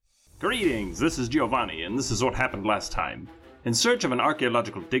Greetings, this is Giovanni, and this is what happened last time. In search of an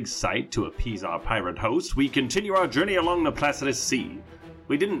archaeological dig site to appease our pirate host, we continue our journey along the Placidus Sea.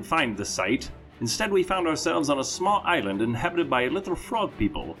 We didn't find the site. Instead, we found ourselves on a small island inhabited by little frog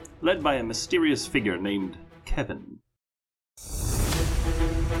people, led by a mysterious figure named Kevin.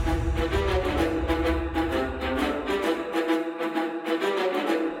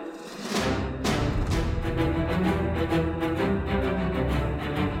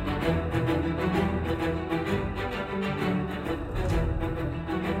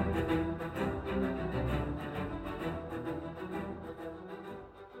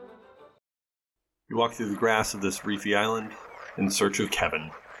 You walk through the grass of this reefy island in search of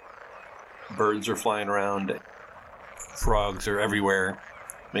Kevin. Birds are flying around, frogs are everywhere,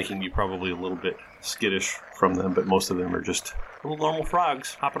 making you probably a little bit skittish from them, but most of them are just little normal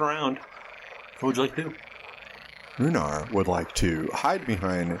frogs hopping around. What would you like to do? Runar would like to hide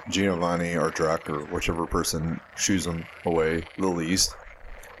behind Giovanni or Druck or whichever person shoos him away the least,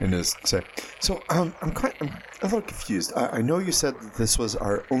 and just say, "So I'm a little confused. I know you said that this was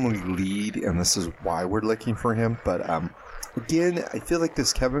our only lead, and this is why we're looking for him. But again, I feel like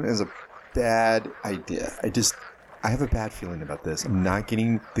this Kevin is a bad idea. I have a bad feeling about this. I'm not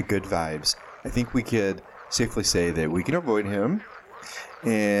getting the good vibes. I think we could safely say that we can avoid him,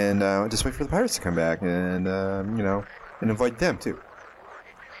 and just wait for the pirates to come back, and and avoid them too."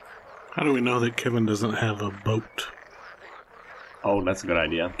 How do we know that Kevin doesn't have a boat? Oh, that's a good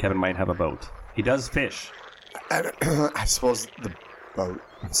idea. Kevin might have a boat. He does fish. I suppose the boat,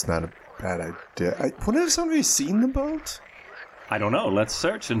 it's not a bad idea. Wouldn't have somebody seen the boat? I don't know. Let's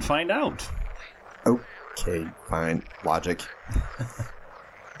search and find out. Okay, fine. Logic.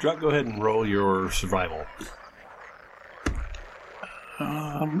 Druck, go ahead and roll your survival.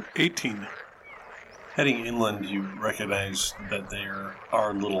 18. Heading inland, you recognize that there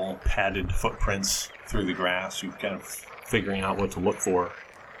are little padded footprints through the grass. You're kind of figuring out what to look for.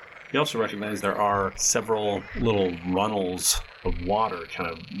 You also recognize there are several little runnels of water kind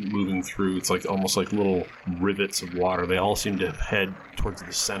of moving through. It's like almost like little rivets of water. They all seem to head towards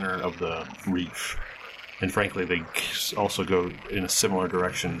the center of the reef. And frankly, they also go in a similar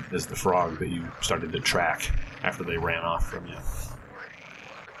direction as the frog that you started to track after they ran off from you.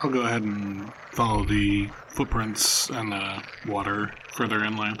 I'll go ahead and follow the footprints and the water further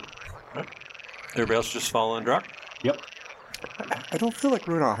inland. Right. Everybody else just following Druck? Yep. I don't feel like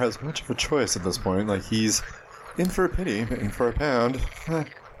Runar has much of a choice at this point. Like, he's in for a penny, in for a pound. Do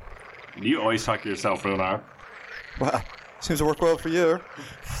you always talk to yourself, Runar? Well, seems to work well for you.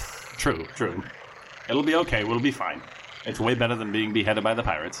 True. It'll be okay. We'll be fine. It's way better than being beheaded by the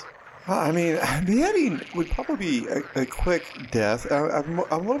pirates. I mean, beheading would probably be a quick death. I'm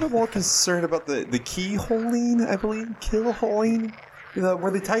a little bit more concerned about the keyholing, I believe. Killholing?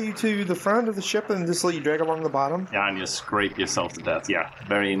 Where they tie you to the front of the ship and just let you drag along the bottom? Yeah, and you scrape yourself to death. Yeah,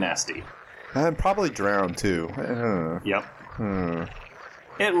 very nasty. And probably drown, too. Yep.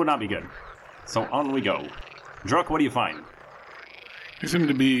 It would not be good. So on we go. Druck, what do you find? There seem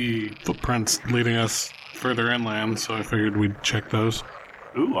to be footprints leading us further inland, so I figured we'd check those.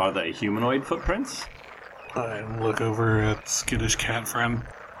 Ooh, are they humanoid footprints? I look over at Skittish Cat Friend.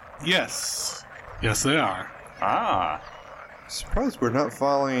 Yes, they are. Ah. Surprised we're not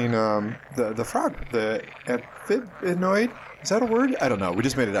following the frog, the amphibinoid. Is that a word? I don't know. We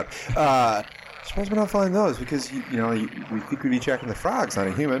just made it up. Surprised we're not following those because we think we'd be tracking the frogs, not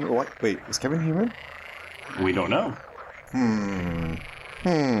a human. Wait, is Kevin human? We don't know. I'm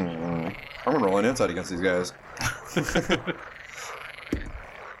rolling insight against these guys.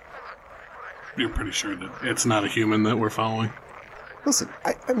 You're pretty sure that it's not a human that we're following? Listen,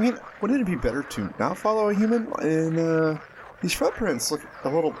 I mean, wouldn't it be better to not follow a human? And these footprints look a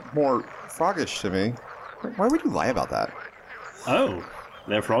little more froggish to me. Why would you lie about that? Oh,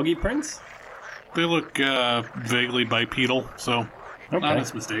 they're froggy prints? They look vaguely bipedal, so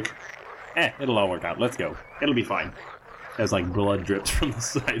honest mistake. It'll all work out. Let's go. It'll be fine. As blood drips from the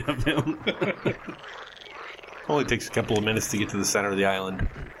side of him. Only takes a couple of minutes to get to the center of the island.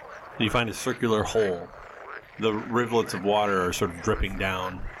 You find a circular hole. The rivulets of water are sort of dripping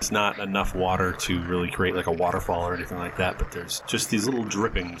down. It's not enough water to really create like a waterfall or anything like that, but there's just these little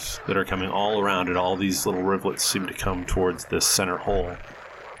drippings that are coming all around it. All these little rivulets seem to come towards this center hole.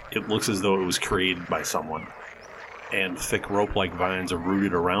 It looks as though it was created by someone. And thick rope-like vines are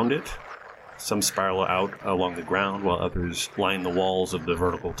rooted around it. Some spiral out along the ground, while others line the walls of the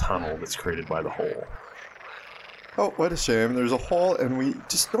vertical tunnel that's created by the hole. Oh, what a shame. There's a hole, and we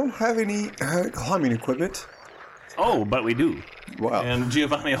just don't have any climbing equipment. Oh, but we do. Wow. And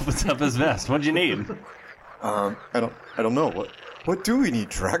Giovanni opens up his vest. What'd you need? I don't know. What do we need,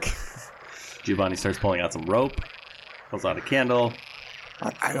 Druck? Giovanni starts pulling out some rope, pulls out a candle.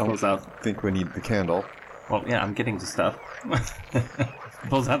 I don't think we need the candle. Well, yeah, I'm getting to stuff.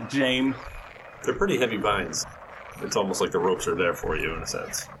 Pulls out the chain. They're pretty heavy vines. It's almost like the ropes are there for you in a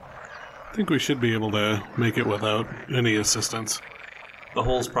sense. I think we should be able to make it without any assistance. The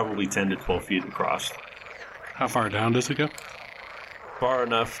hole's probably 10 to 12 feet across. How far down does it go? Far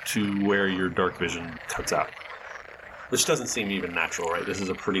enough to where your dark vision cuts out. Which doesn't seem even natural, right? This is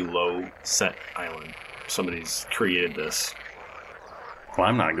a pretty low-set island. Somebody's created this. Well,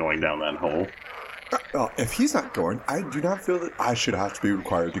 I'm not going down that hole. Well, if he's not going, I do not feel that I should have to be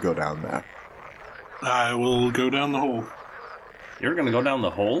required to go down there. I will go down the hole. You're going to go down the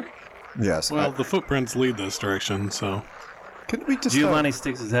hole? Yes. Well, the footprints lead this direction, so... Could we just... Giovanni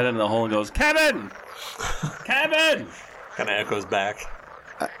sticks his head in the hole and goes, Kevin! Kevin! Kind of echoes back.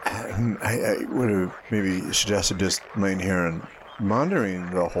 I would have maybe suggested just laying here and monitoring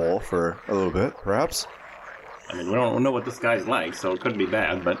the hole for a little bit, perhaps. I mean, we don't know what this guy's like, so it could be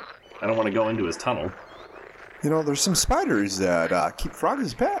bad, but I don't want to go into his tunnel. You know, there's some spiders that keep frogs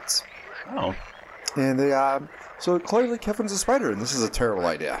as pets. Oh. And they, so clearly Kevin's a spider, and this is a terrible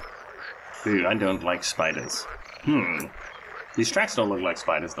idea. Dude, I don't like spiders. These tracks don't look like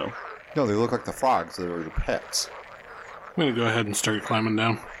spiders, though. No, they look like the frogs that are the pets. I'm going to go ahead and start climbing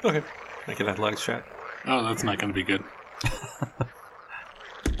down. Okay. Make an athletics check. Oh, that's not going to be good.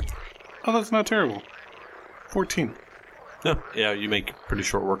 Oh, that's not terrible. 14. No, yeah, you make pretty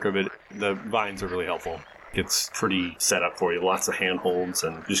short work of it. The vines are really helpful. It's pretty set up for you. Lots of handholds,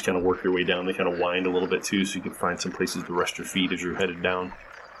 and you just kind of work your way down. They kind of wind a little bit, too, so you can find some places to rest your feet as you're headed down.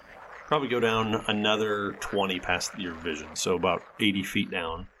 Probably go down another 20 past your vision, so about 80 feet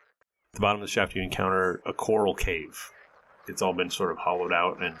down. At the bottom of the shaft, you encounter a coral cave. It's all been sort of hollowed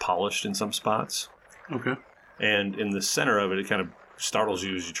out and polished in some spots. Okay. And in the center of it, it kind of startles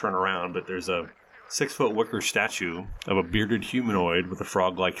you as you turn around, but there's a 6-foot wicker statue of a bearded humanoid with a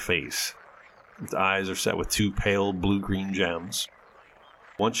frog-like face. Its eyes are set with 2 pale blue-green gems.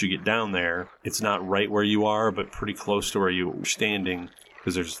 Once you get down there, it's not right where you are, but pretty close to where you were standing,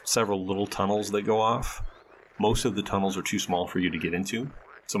 because there's several little tunnels that go off. Most of the tunnels are too small for you to get into.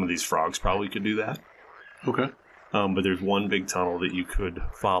 Some of these frogs probably could do that. Okay. But there's one big tunnel that you could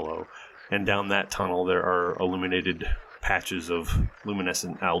follow. And down that tunnel, there are illuminated patches of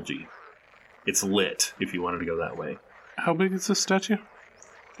luminescent algae. It's lit if you wanted to go that way. How big is this statue?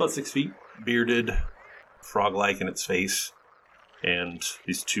 About 6 feet. Bearded, frog-like in its face, and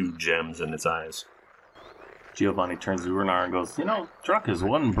these 2 gems in its eyes. Giovanni turns to Runar and goes, Druck is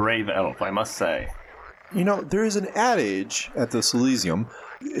one brave elf, I must say. You know, there is an adage at the Elysium.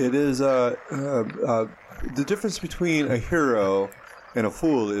 It is, the difference between a hero and a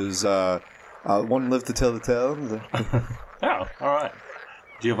fool is, one lived to tell the tale. Oh, all right.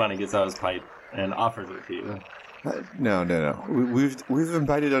 Giovanni gets out his pipe and offers it to you. No. We've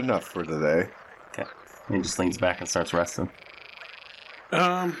invited enough for today. Okay. He just leans back and starts resting.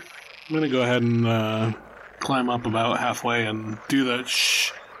 I'm going to go ahead and climb up about halfway and do the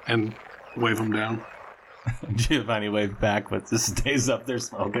shh and wave him down. Giovanni waves back, but just stays up there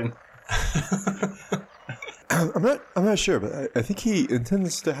smoking. I'm not sure, but I think he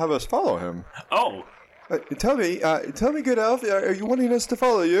intends to have us follow him. Oh! Tell me, good elf, are you wanting us to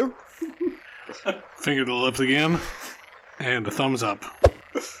follow you? Finger to the lips again, and a thumbs up.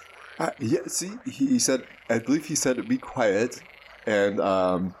 Yeah, see, he said, I believe he said to be quiet,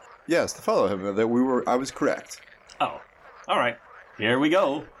 and, yes, to follow him, that I was correct. Oh, all right. Here we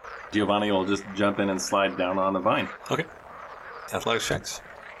go. Giovanni will just jump in and slide down on the vine. Okay. Athletics checks.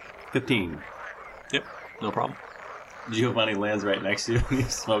 15. Yep, no problem. Giovanni lands right next to you and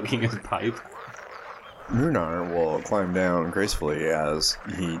he's smoking his pipe. Runar will climb down gracefully as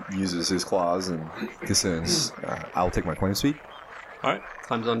he uses his claws and descends. I'll take my climb speed. All right,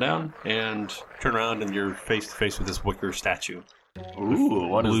 climbs on down and turn around and you're face to face with this wicker statue. Ooh,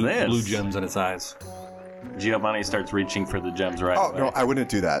 what is this? Blue gems in its eyes. Giovanni starts reaching for the gems right away. No, I wouldn't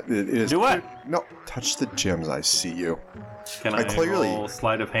do that. It is Do what? No, touch the gems. I see you. Can I clearly roll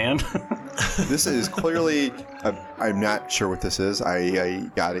sleight of hand? This is clearly. I'm not sure what this is. I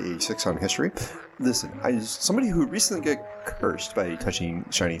got a 6 on history. Listen, somebody who recently got cursed by touching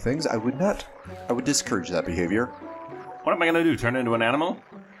shiny things. I would discourage that behavior. What am I going to do? Turn into an animal?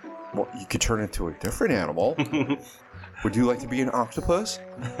 Well, you could turn into a different animal. Would you like to be an octopus?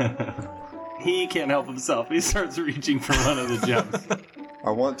 He can't help himself. He starts reaching for one of the gems. I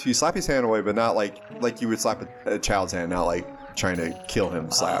want to slap his hand away, but not like you would slap a child's hand, not like trying to kill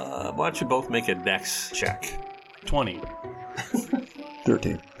him slap. Why don't you both make a dex check? 20.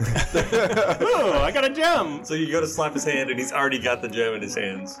 13. Ooh, I got a gem! So you go to slap his hand and he's already got the gem in his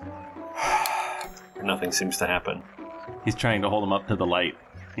hands. Nothing seems to happen. He's trying to hold him up to the light.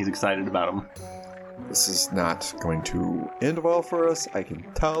 He's excited about him. This is not going to end well for us, I can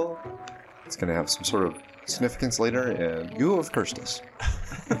tell. It's going to have some sort of significance later, and you have cursed us.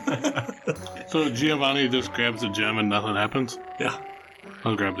 So Giovanni just grabs a gem and nothing happens? Yeah.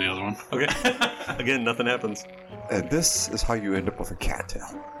 I'll grab the other one. Okay. Again, nothing happens. And this is how you end up with a cattail.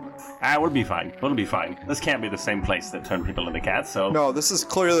 We'll be fine. We'll be fine. This can't be the same place that turned people into cats, so... No, this is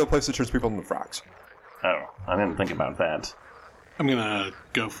clearly the place that turns people into frogs. Oh, I didn't think about that. I'm gonna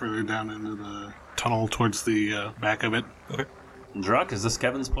go further down into the tunnel towards the back of it. Okay. Druck, is this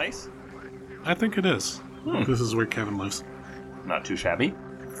Kevin's place? I think it is. This is where Kevin lives. Not too shabby.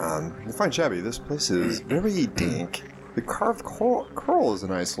 You find shabby. This place is very dank. The carved coral is a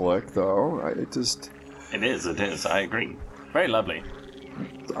nice look, though. It is. I agree. Very lovely.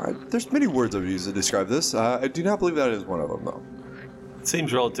 There's many words I've used to describe this. I do not believe that is one of them, though. It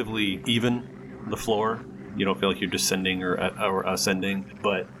seems relatively even, the floor. You don't feel like you're descending or ascending,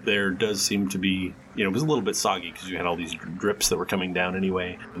 but there does seem to be, it was a little bit soggy because you had all these drips that were coming down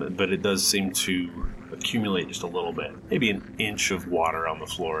anyway, but it does seem to accumulate just a little bit. Maybe an inch of water on the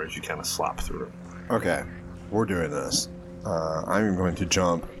floor as you kind of slop through it. Okay, we're doing this. I'm going to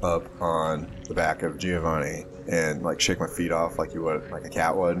jump up on the back of Giovanni and shake my feet off like you would, like a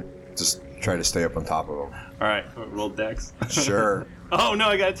cat would. Just try to stay up on top of him. All right, roll dex. Sure. Oh no,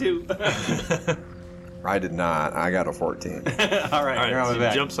 I got 2. I did not. I got a 14. All right, you're on so my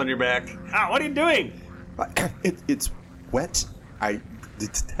back. he jumps on your back. Ah, what are you doing? It's wet. I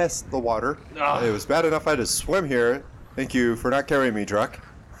detest the water. Ah. It was bad enough I had to swim here. Thank you for not carrying me, Druck.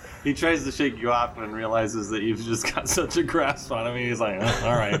 He tries to shake you off and realizes that you've just got such a grasp on him. He's like, oh,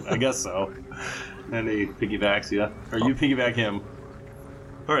 all right, I guess so. And he piggybacks you, or you piggyback him.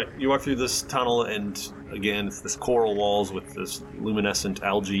 All right, you walk through this tunnel, and again, it's this coral walls with this luminescent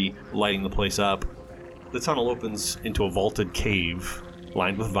algae lighting the place up. The tunnel opens into a vaulted cave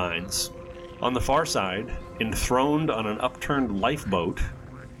lined with vines. On the far side, enthroned on an upturned lifeboat,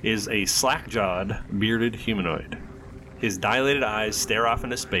 is a slack-jawed, bearded humanoid. His dilated eyes stare off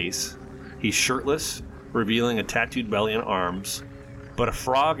into space. He's shirtless, revealing a tattooed belly and arms, but a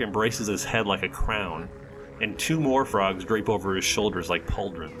frog embraces his head like a crown, and 2 more frogs drape over his shoulders like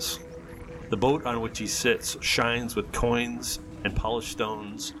pauldrons. The boat on which he sits shines with coins and polished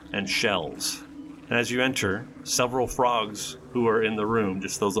stones and shells. And as you enter, several frogs who are in the room,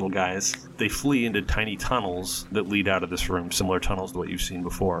 just those little guys, they flee into tiny tunnels that lead out of this room, similar tunnels to what you've seen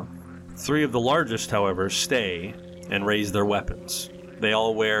before. 3 of the largest, however, stay and raise their weapons. They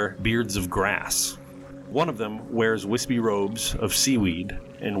all wear beards of grass. One of them wears wispy robes of seaweed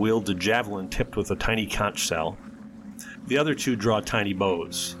and wields a javelin tipped with a tiny conch shell. The other 2 draw tiny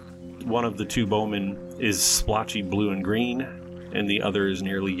bows. One of the 2 bowmen is splotchy blue and green, and the other is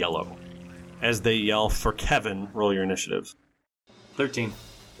nearly yellow. As they yell for Kevin, roll your initiative. 13.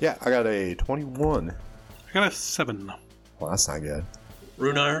 Yeah, I got a 21. I got a 7. Well, that's not good.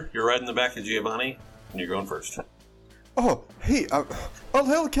 Runar, you're riding the back of Giovanni, and you're going first. Oh, hey,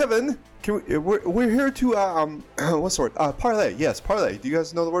 hello, Kevin. Can we're here to, what's the word? Parlay. Yes, parlay. Do you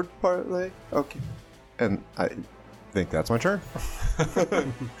guys know the word parlay? Okay. And I think that's my turn.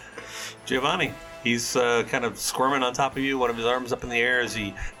 Giovanni, he's kind of squirming on top of you, one of his arms up in the air as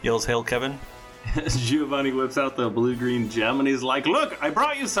he yells, "Hail, Kevin." Giovanni whips out the blue-green gem, and he's like, look, I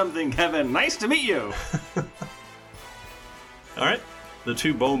brought you something, Kevin. Nice to meet you. All right. The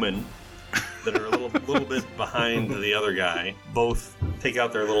 2 bowmen that are a little bit behind the other guy both take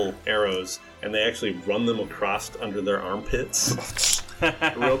out their little arrows, and they actually run them across under their armpits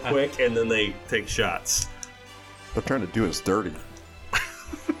real quick, and then they take shots. They're trying to do us dirty.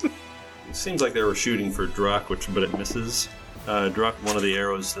 It seems like they were shooting for Druck, but it misses. Druck, one of the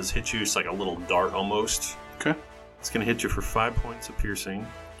arrows does hit you. It's like a little dart almost. Okay. It's going to hit you for 5 points of piercing,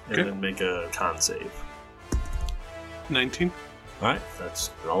 and then make a con save. 19. All right,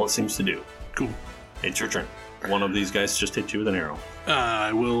 that's all it seems to do. Cool. It's your turn. One of these guys just hit you with an arrow.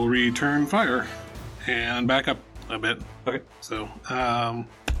 I will return fire and back up a bit. Okay. So,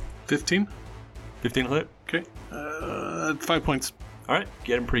 15. 15 will hit. Okay. 5 points. All right,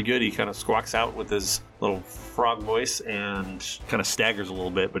 get him pretty good. He kind of squawks out with his little frog voice and kind of staggers a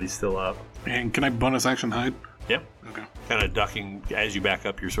little bit, but he's still up. And can I bonus action hide? Yep. Okay. Kind of ducking. As you back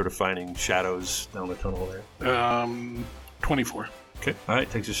up, you're sort of finding shadows down the tunnel there. 24. Okay. All right,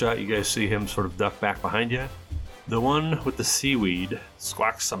 takes a shot. You guys see him sort of duck back behind you. The one with the seaweed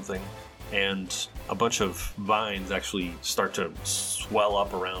squawks something, and a bunch of vines actually start to swell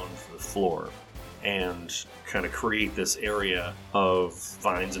up around the floor and kind of create this area of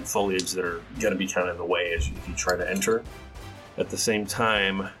vines and foliage that are going to be kind of in the way as you try to enter. At the same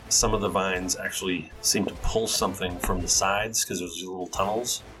time, some of the vines actually seem to pull something from the sides because there's these little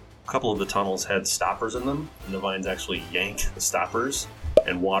tunnels. A couple of the tunnels had stoppers in them, and the vines actually yank the stoppers,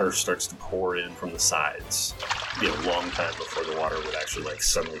 and water starts to pour in from the sides. It'd be a long time before the water would actually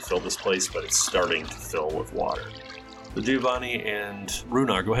suddenly fill this place, but it's starting to fill with water. So Giovanni and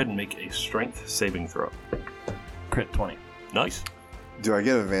Runar, go ahead and make a strength saving throw. Crit 20. Nice. Do I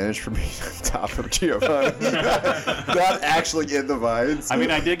get advantage for being on top of Giovanni? Not actually in the vines. I mean,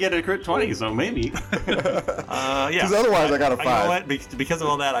 I did get a crit 20, so maybe. Yeah. Because otherwise I got a 5. You know what? Because of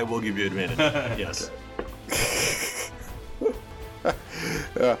all that, I will give you advantage. Yes.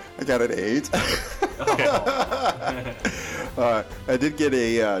 I got an 8. Okay. I did get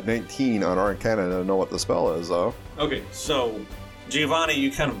a 19 on Arcana. I don't know what the spell is, though. Okay, so Giovanni,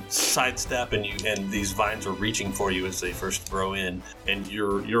 you kind of sidestep, and these vines are reaching for you as they first throw in, and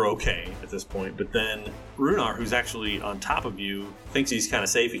you're okay at this point. But then Runar, who's actually on top of you, thinks he's kind of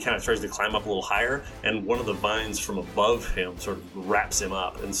safe. He kind of tries to climb up a little higher, and one of the vines from above him sort of wraps him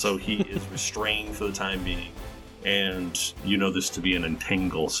up, and so he is restrained for the time being. And you know this to be an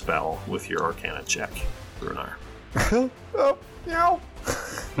entangle spell with your Arcana check, Runar. Oh, meow.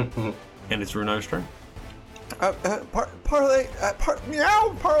 And it's Runar's turn. Parlay,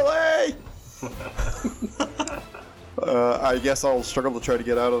 meow, parlay. I guess I'll struggle to try to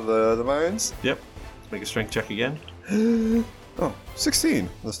get out of the vines. Yep. Make a strength check again. 16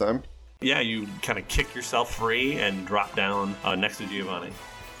 this time. Yeah, you kind of kick yourself free and drop down next to Giovanni.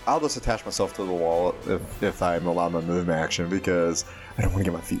 I'll just attach myself to the wall if I'm allowed my movement action because I don't want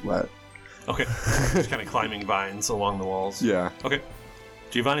to get my feet wet. Okay. Just kind of climbing vines along the walls. Yeah. Okay.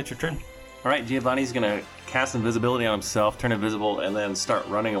 Giovanni, it's your turn. All right, Giovanni's going to cast invisibility on himself, turn invisible, and then start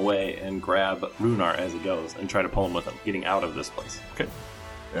running away and grab Runar as he goes and try to pull him with him, getting out of this place. Okay.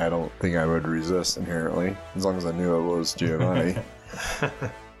 I don't think I would resist inherently, as long as I knew it was Giovanni.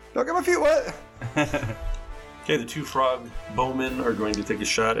 Don't get my feet wet! Okay, the two frog bowmen are going to take a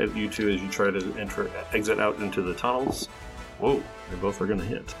shot at you two as you try to exit out into the tunnels. Whoa, they both are going to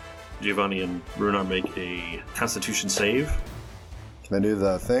hit. Giovanni and Runar make a Constitution save. Can I do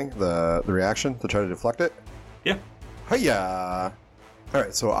the thing, the reaction, to try to deflect it? Yeah. Hiya!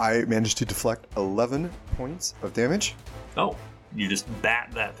 Alright, so I managed to deflect 11 points of damage. Oh, you just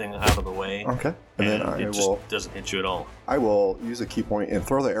bat that thing out of the way. Okay. And then I it will... just doesn't hit you at all. I will use a key point and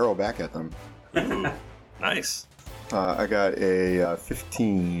throw the arrow back at them. Ooh, nice. I got a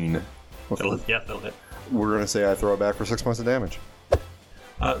 15. That'll hit. We're going to say I throw it back for 6 points of damage.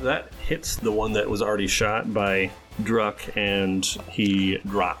 That hits the one that was already shot by Druck, and he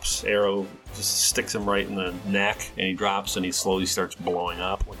drops. Arrow just sticks him right in the neck, and he drops, and he slowly starts blowing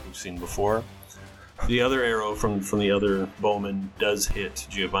up, like we've seen before. The other arrow from the other bowman does hit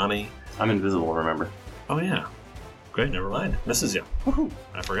Giovanni. I'm invisible, remember? Oh, yeah. Great, never mind. Misses you. Woohoo!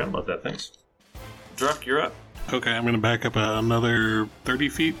 I forgot about that, thanks. Druck, you're up. Okay, I'm going to back up another 30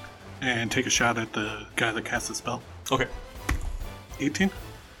 feet and take a shot at the guy that cast the spell. Okay. 18?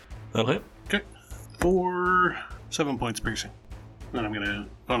 That'll hit. Okay. For 7 points piercing. Then I'm going to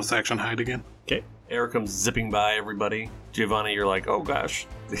bonus action hide again. Okay. Arrow comes zipping by everybody. Giovanni, you're like, oh gosh.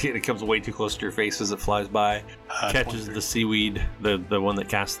 It comes way too close to your face as it flies by. Catches the seaweed, the one that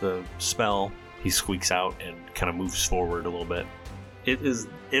casts the spell. He squeaks out and kind of moves forward a little bit. It is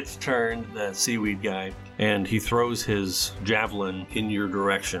its turn, the seaweed guy, and he throws his javelin in your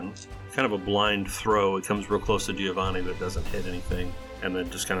direction. Kind of a blind throw. It comes real close to Giovanni but doesn't hit anything, and then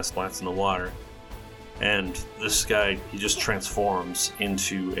just kind of splats in the water. And this guy, he just transforms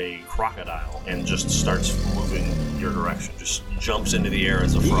into a crocodile and just starts moving your direction. Just jumps into the air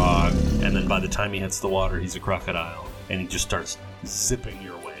as a frog, and then by the time he hits the water, he's a crocodile. And he just starts zipping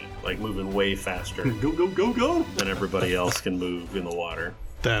your way, like moving way faster. Go, go, go, go! Than everybody else can move in the water.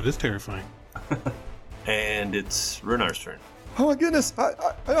 That is terrifying. And it's Runar's turn. Oh my goodness, I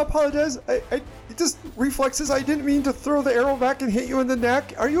apologize. I just reflexes. I didn't mean to throw the arrow back and hit you in the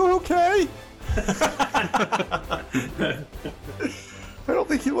neck. Are you okay? I don't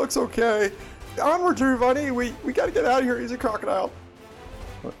think he looks okay. Onward, Giovanni. We got to get out of here. He's a crocodile.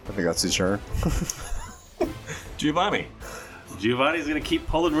 I think that's his turn. Giovanni. Giovanni's going to keep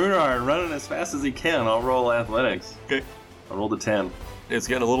pulling Runar and running as fast as he can. I'll roll athletics. Okay. I'll roll the 10. It's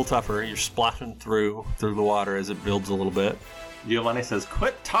getting a little tougher. You're splashing through the water as it builds a little bit. Giovanni says,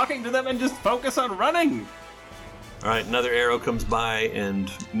 quit talking to them and just focus on running. All right, another arrow comes by and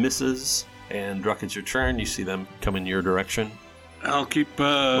misses. And Druck, it's your turn. You see them come in your direction. I'll keep...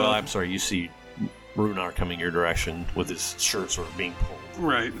 Well, I'm sorry. You see Runar coming your direction with his shirt sort of being pulled.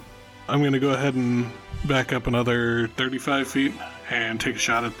 Right. I'm going to go ahead and back up another 35 feet and take a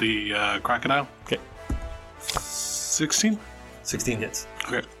shot at the crocodile. Okay. 16? 16 hits.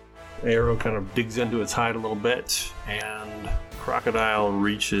 Okay. Arrow kind of digs into its hide a little bit, and Crocodile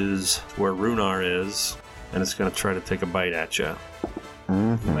reaches where Runar is, and it's going to try to take a bite at you.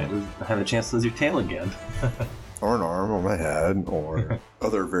 You might have a chance to lose your tail again. Or an arm, or my head, or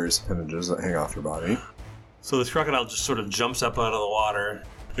other various appendages that hang off your body. So this crocodile just sort of jumps up out of the water,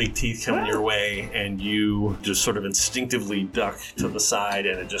 big teeth coming your way, and you just sort of instinctively duck to the side,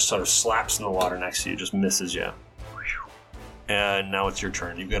 and it just sort of slaps in the water next to you, just misses you. And now it's your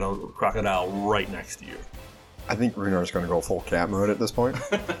turn. You've got a crocodile right next to you. I think Runar's going to go full cat mode at this point.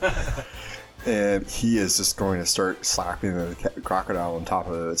 And he is just going to start slapping the crocodile on top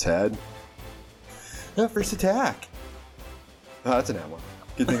of its head. First attack. Oh, that's an M1.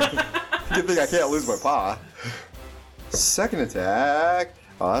 Good thing I can't lose my paw. Second attack.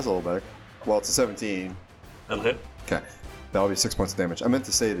 Oh, that's a little better. Well, it's a 17. That'll hit. Okay. That'll be 6 points of damage. I meant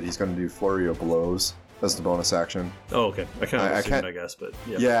to say that he's going to do Flurry of Blows as the bonus action. Oh, okay. I kind of assumed, I guess, but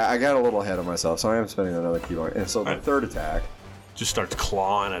yeah. Yeah, I got a little ahead of myself, so I am spending another key point. And so the third attack just starts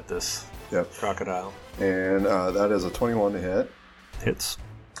clawing at this crocodile. And that is a 21 to hit. Hits.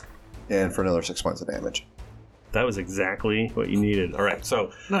 And for another 6 points of damage. That was exactly what you needed. All right,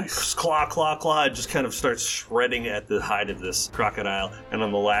 so Nice. claw, claw, claw. It just kind of starts shredding at the hide of this crocodile. And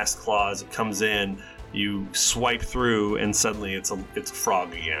on the last claw, as it comes in, you swipe through, and suddenly it's a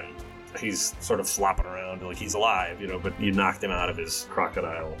frog again. He's sort of flopping around like he's alive, but you knocked him out of his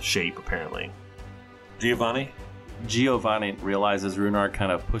crocodile shape, apparently. Giovanni realizes Runar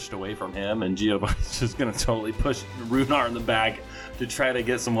kind of pushed away from him, and Giovanni's just going to totally push Runar in the back to try to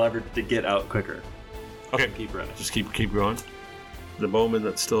get some leverage to get out quicker. Okay, Keep running. just keep going. The bowman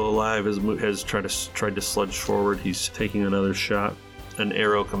that's still alive has tried to sludge forward. He's taking another shot. An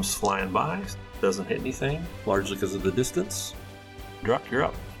arrow comes flying by. Doesn't hit anything, largely because of the distance. Druck, you're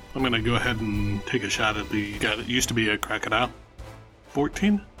up. I'm going to go ahead and take a shot at the guy that used to be a crocodile.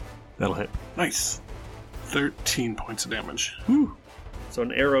 14? That'll hit. Nice. 13 points of damage. Whew. So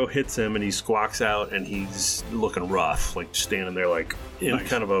an arrow hits him, and he squawks out, and he's looking rough, like standing there like in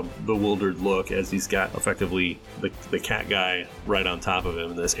kind of a bewildered look as he's got effectively the cat guy right on top of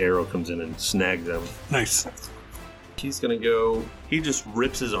him, and this arrow comes in and snags him. Nice. He's going to go... He just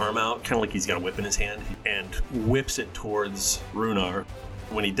rips his arm out, kind of like he's got a whip in his hand, and whips it towards Runar.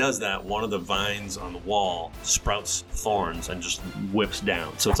 When he does that, one of the vines on the wall sprouts thorns and just whips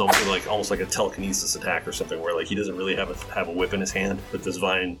down. So it's almost like a telekinesis attack or something, where like he doesn't really have a whip in his hand, but this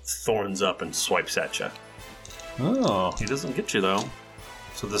vine thorns up and swipes at you. Oh. He doesn't get you though.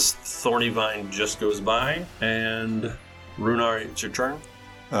 So this thorny vine just goes by, and Runar, it's your turn.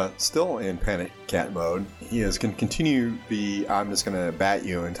 Still in panic cat mode, he is going to continue the I'm just going to bat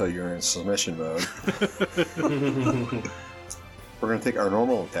you until you're in submission mode. We're going to take our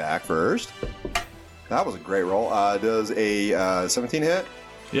normal attack first. That was a great roll. Does a 17 hit?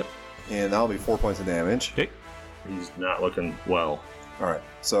 Yep. And that'll be 4 points of damage. Okay. He's not looking well. All right.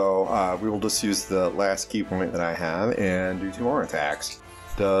 So we will just use the last key point that I have and do 2 more attacks.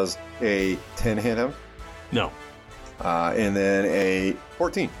 Does a 10 hit him? No. And then a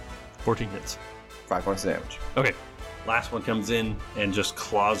 14. 14 hits. 5 points of damage. Okay. Last one comes in and just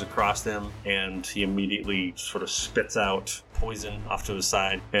claws across him, and he immediately sort of spits out poison off to his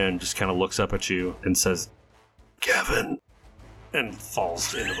side and just kind of looks up at you and says, "Kevin," and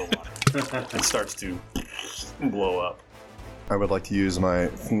falls into the water and starts to blow up. I would like to use my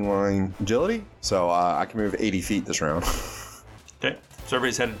feline agility, so I can move 80 feet this round. Okay, so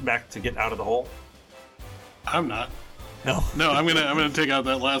everybody's headed back to get out of the hole? I'm not. No. No, I'm gonna take out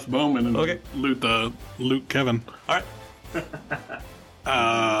that last bowman and loot Kevin. All right.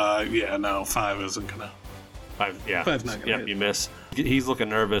 Yeah, no, 5 isn't gonna. 5, yeah. 5's not gonna Yep, hit. you miss. He's looking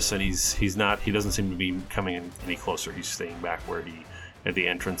nervous, and he's not. He doesn't seem to be coming in any closer. He's staying back where at the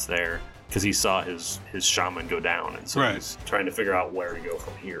entrance there, because he saw his shaman go down, and so he's trying to figure out where to go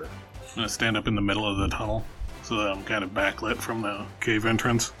from here. I'm gonna stand up in the middle of the tunnel so that I'm kind of backlit from the cave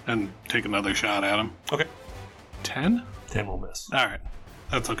entrance and take another shot at him. Okay. 10? 10 will miss. All right,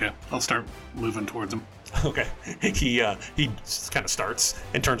 that's okay. I'll start moving towards him. Okay. He just kind of starts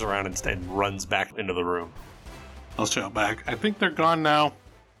and turns around and runs back into the room. I'll shout back. I think they're gone now.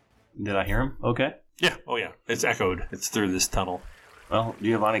 Did I hear him? Okay. Yeah. Oh, yeah. It's echoed. It's through this tunnel. Well,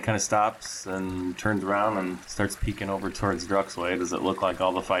 Giovanni kind of stops and turns around and starts peeking over towards Druck's way. Does it look like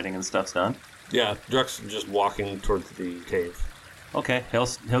all the fighting and stuff's done? Yeah. Druck's just walking towards the cave. Okay. He'll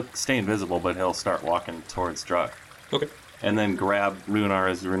stay invisible, but he'll start walking towards Druck. Okay. And then grab Runar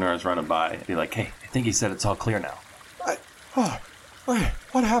as Runar is running by. Be like, hey, I think he said it's all clear now.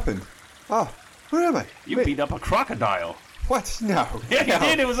 What happened? Oh, where am I? You beat up a crocodile. What? No. Yeah, you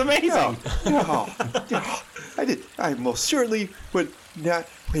did. It was amazing. No. I did. I most certainly would not.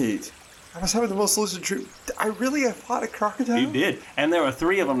 Wait. I was having the most lucid dream. I really fought a crocodile? You did. And there were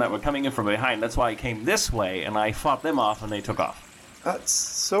 3 of them that were coming in from behind. That's why I came this way, and I fought them off, and they took off. That's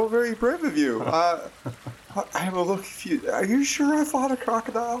so very brave of you. I'm a little confused. Are you sure I fought a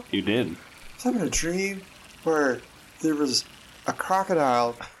crocodile? You did. I was having a dream where there was a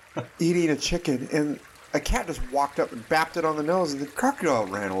crocodile eating a chicken, and a cat just walked up and bapped it on the nose, and the crocodile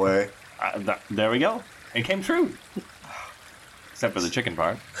ran away. There we go. It came true. Except for the chicken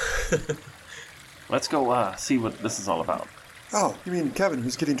part. Let's go see what this is all about. Oh, you mean Kevin,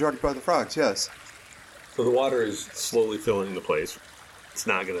 who's getting drugged by the frogs, yes. So the water is slowly filling the place. It's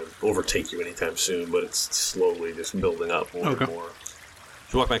not going to overtake you anytime soon, but it's slowly just building up more and more. If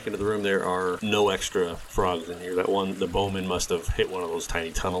you walk back into the room, there are no extra frogs in here. The bowman must have hit one of those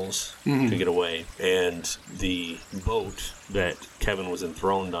tiny tunnels to get away. And the boat that Kevin was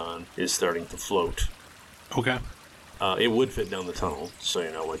enthroned on is starting to float. Okay. It would fit down the tunnel, so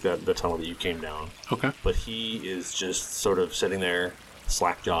you know, like the tunnel that you came down. Okay. But he is just sort of sitting there,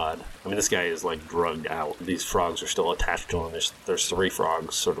 slack-jawed. I mean, this guy is like drugged out. These frogs are still attached to him. There's 3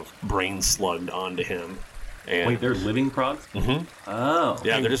 frogs sort of brain-slugged onto him. And Wait, they're living frogs? Mm-hmm. Oh.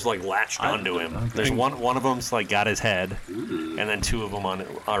 Yeah, they're just like latched onto him. Okay. There's one of them's like got his head, and then 2 of them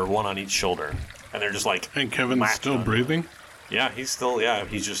are one on each shoulder, and they're just like. And Kevin's latched still onto him. breathing? Yeah, he's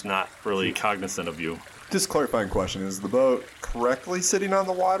just not really cognizant of you. Just clarifying question, is the boat correctly sitting on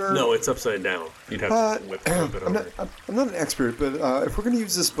the water? No, it's upside down. You'd have to whip it over. I'm not an expert, but if we're going to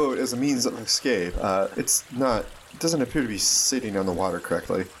use this boat as a means of escape, it doesn't appear to be sitting on the water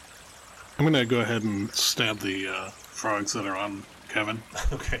correctly. I'm going to go ahead and stab the frogs that are on Kevin.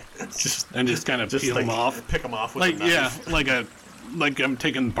 Okay. Just kind of peel them off. Pick them off with a knife. Yeah, like I'm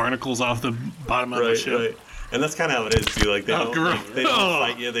taking barnacles off the bottom of the ship. Right. And that's kind of how it is, too. Like, they don't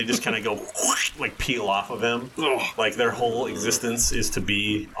fight you. They just kind of go, like, peel off of him. Ugh. Like, their whole existence is to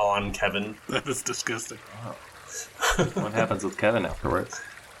be on Kevin. That is disgusting. What happens with Kevin afterwards?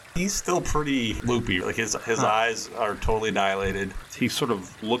 He's still pretty loopy. Like, his eyes are totally dilated. He sort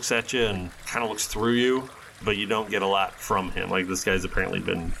of looks at you and kind of looks through you, but you don't get a lot from him. Like, this guy's apparently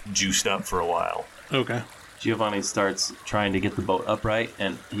been juiced up for a while. Okay. Giovanni starts trying to get the boat upright,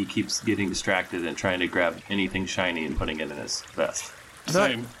 and he keeps getting distracted and trying to grab anything shiny and putting it in his vest.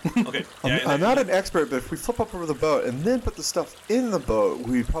 Same. Okay. I'm not an expert, but if we flip up over the boat and then put the stuff in the boat,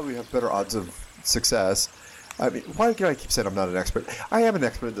 we probably have better odds of success. I mean, why do I keep saying I'm not an expert? I am an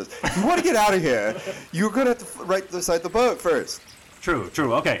expert at this. If you want to get out of here, you're going to have to right beside the boat first. True.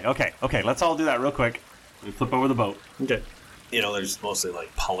 Okay. Let's all do that real quick. We flip over the boat. Okay. You know, there's mostly,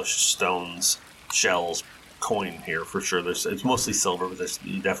 like, polished stones, shells, coin here for sure. It's mostly silver, but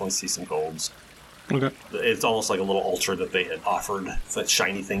you definitely see some golds. Okay. It's almost like a little altar that they had offered that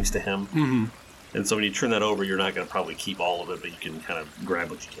shiny things to him. Mm-hmm. And so when you turn that over, you're not going to probably keep all of it, but you can kind of grab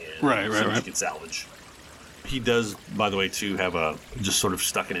what you can. Right. You can salvage. He does, by the way, too, have just sort of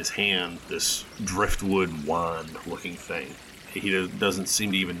stuck in his hand this driftwood wand-looking thing. He doesn't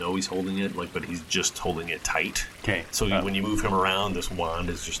seem to even know he's holding it, but he's just holding it tight. Okay. So when you move him around, this wand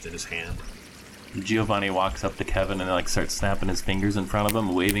is just in his hand. Giovanni walks up to Kevin and starts snapping his fingers in front of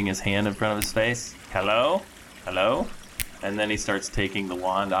him, waving his hand in front of his face. Hello? And then he starts taking the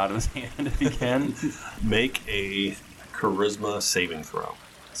wand out of his hand if he can. Make a charisma saving throw.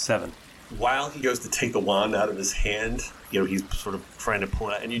 7. While he goes to take the wand out of his hand, he's sort of trying to pull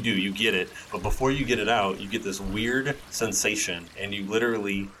it out, and you get it. But before you get it out, you get this weird sensation, and you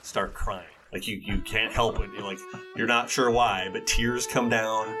literally start crying. Like, you can't help it. You're not sure why, but tears come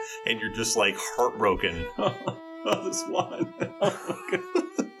down, and you're just, like, heartbroken. Oh, this wand. Oh, my God.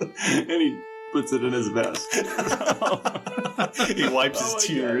 And he puts it in his vest. He wipes his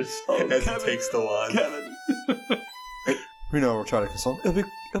tears as Kevin, he takes the wand. Kevin. We know we're trying to consult. It'll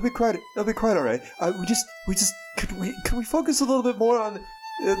be quite all right. Could we focus a little bit more on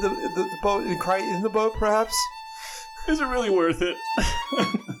the boat and cry in the boat, perhaps? Is it really worth it?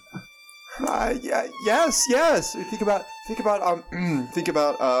 Yes. Think about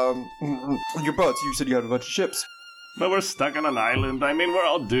your boats. You said you had a bunch of ships. But we're stuck on an island. I mean, we're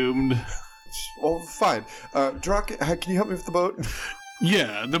all doomed. Well, fine. Druck, can you help me with the boat?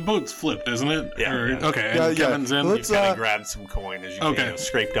 Yeah, the boat's flipped, isn't it? Yeah. Okay, and Kevin's in. You kind of grabbed some coin as you can,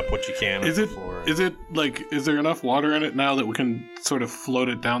 scraped up what you can. Is there enough water in it now that we can sort of float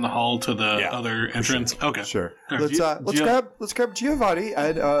it down the hall to the other entrance? Sure. Okay, sure. Right. Let's grab Giovanni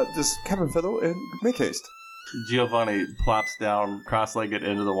and this cabin fiddle and make haste. Giovanni plops down cross-legged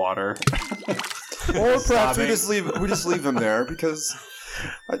into the water. Or perhaps we just leave him there because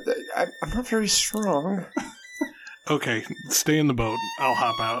I'm not very strong. Okay, stay in the boat. I'll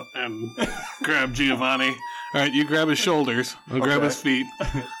hop out and grab Giovanni. All right, you grab his shoulders. I'll grab his feet.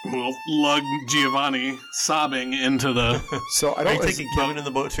 We'll lug Giovanni sobbing into the... So I Are don't. you taking Kevin in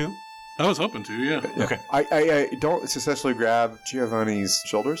the boat too? I was hoping to, yeah. Okay. I don't successfully grab Giovanni's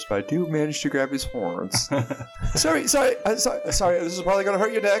shoulders, but I do manage to grab his horns. sorry. This is probably going to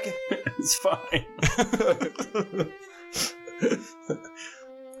hurt your neck. It's fine.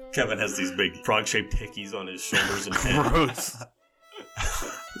 Kevin has these big frog-shaped hickeys on his shoulders and head. Gross.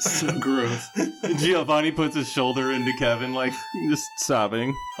 So gross. Giovanni puts his shoulder into Kevin, like, just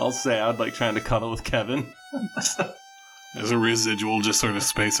sobbing. All sad, like trying to cuddle with Kevin. As a residual just sort of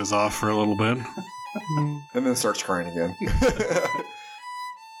spaces off for a little bit. And then starts crying again.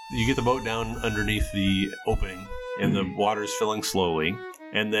 You get the boat down underneath the opening, and the water's filling slowly.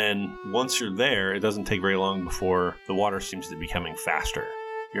 And then once you're there, it doesn't take very long before the water seems to be becoming faster.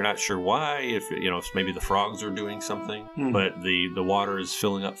 You're not sure why, if maybe the frogs are doing something, but the water is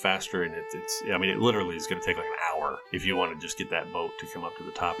filling up faster, and it literally is going to take like an hour if you want to just get that boat to come up to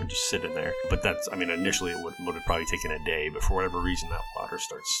the top and just sit in there. But initially it would have probably taken a day, but for whatever reason that water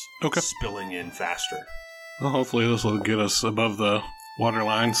starts spilling in faster. Well, hopefully this will get us above the water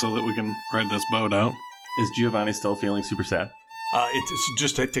line so that we can ride this boat out. Is Giovanni still feeling super sad?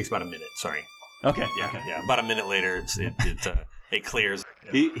 It takes about a minute, sorry. Okay. Yeah. About a minute later, it clears.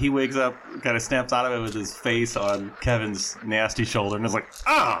 He wakes up, kind of snaps out of it with his face on Kevin's nasty shoulder, and is like,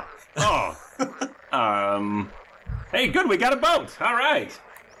 hey, good, we got a boat. All right.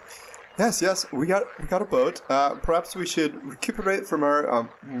 Yes, we got a boat. Perhaps we should recuperate from our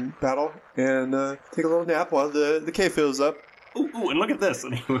battle and take a little nap while the cave fills up. Ooh, and look at this.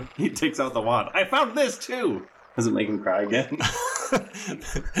 And he takes out the wand. I found this too. Does it make him cry again?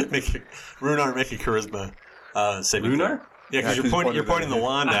 Runar, make a charisma saving throw. Runar? Yeah, because you're pointing the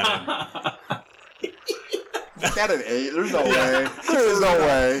wand at him. Got an 8. There's no way. There's no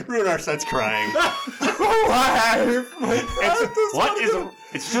way. Runar starts crying.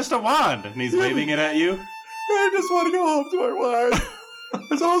 It's just a wand, and he's waving it at you. I just want to go home to my wife.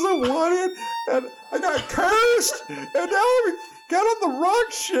 That's all I wanted, and I got cursed, and now I got on the wrong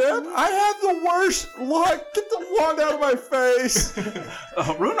ship. I have the worst luck. Get the wand out of my face.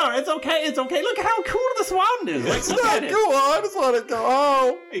 Runar, it's okay. Look at how cool this wand is. It's not cool. I just want to go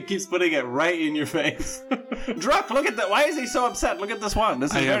home. He keeps putting it right in your face. Druck, look at that. Why is he so upset? Look at this wand.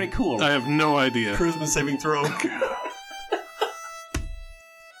 This is very cool. I have no idea. Charisma saving throw.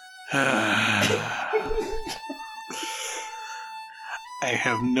 I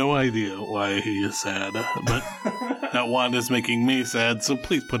have no idea why he is sad, but that wand is making me sad, so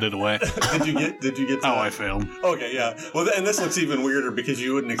please put it away. Did you get to that? I failed. Okay, yeah. Well, and this looks even weirder because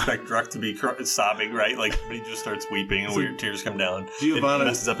you wouldn't expect Druck to be sobbing, right? Like, he just starts weeping and weird tears come down. Giovanni it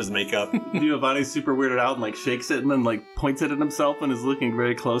messes up his makeup. Giovanni's super weirded out and, shakes it and then, points it at himself and is looking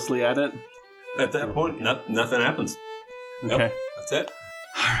very closely at it. At that point, nothing happens. Okay. Nope, that's it.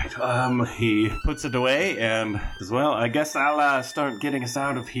 Alright, he puts it away and as well, I guess I'll start getting us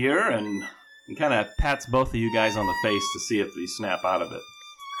out of here, and he kind of pats both of you guys on the face to see if you snap out of it.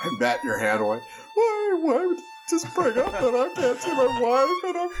 I bat your hand away. Why would you just bring up that I can't see my wife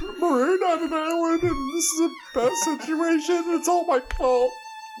and I'm marooned on an island and this is a bad situation? It's all my fault.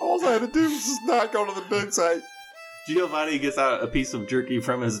 All I had to do was just not go to the big site. Giovanni gets out a piece of jerky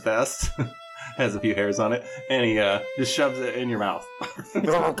from his vest. Has a few hairs on it, and he just shoves it in your mouth.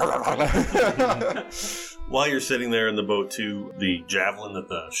 While you're sitting there in the boat, too, the javelin that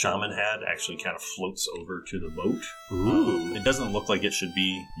the shaman had actually kind of floats over to the boat. Ooh. It doesn't look like it should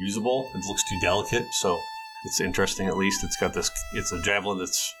be usable. It looks too delicate, so it's interesting at least. It's a javelin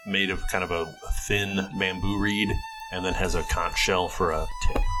that's made of kind of a thin bamboo reed, and then has a conch shell for a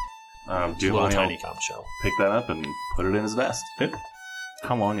tip. Giovanni a little tiny conch shell. Pick that up and put it in his vest. Yep.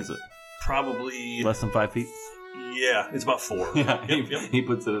 How long is it? Probably less than 5 feet. Yeah, it's about 4. Yeah, yep. He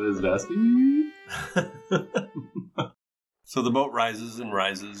puts it in his vest. So the boat rises and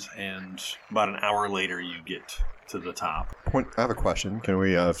rises, and about an hour later, you get to the top. I have a question. Can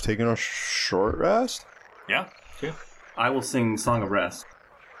we have taken a short rest? Yeah. I will sing Song of Rest.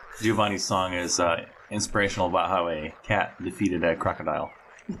 Giovanni's song is inspirational about how a cat defeated a crocodile.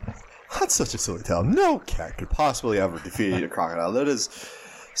 That's such a silly tale. No cat could possibly ever defeat a crocodile. That is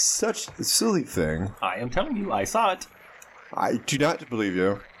such a silly thing. I am telling you, I saw it. I do not believe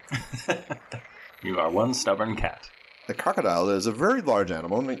you. You are one stubborn cat. The crocodile is a very large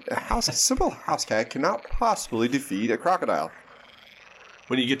animal. A simple house cat cannot possibly defeat a crocodile.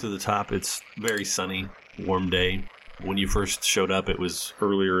 When you get to the top, it's very sunny, warm day. When you first showed up, it was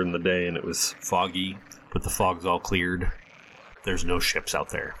earlier in the day and it was foggy, but the fog's all cleared. There's no ships out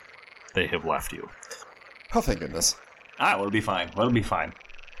there. They have left you. Oh, thank goodness. We'll be fine. We'll be fine.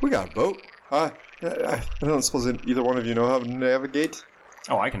 We got a boat. I don't suppose either one of you know how to navigate?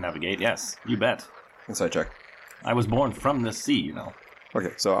 Oh, I can navigate, yes. You bet. Insight check. I was born from the sea, you know.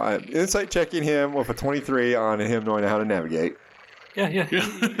 Okay, so I'm insight checking him with a 23 on him knowing how to navigate. Yeah. Yeah.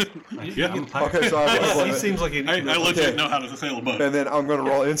 Okay, so He seems like I legit know how to sail a boat. and then I'm going to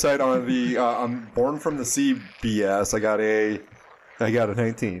roll insight on the I'm born from the sea BS. I got a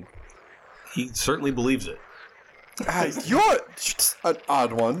 19. he certainly believes it. You're an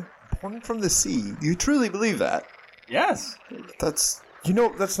odd one. Born from the sea. You truly believe that? Yes. That's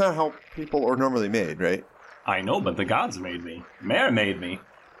not how people are normally made, right? I know, but the gods made me. Mare made me.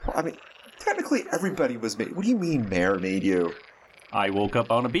 Well, I mean, technically everybody was made. What do you mean Mare made you? I woke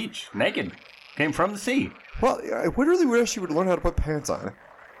up on a beach, naked. Came from the sea. Well, I really wish you would learn how to put pants on.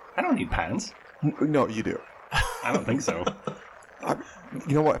 I don't need pants. No, you do. I don't think so.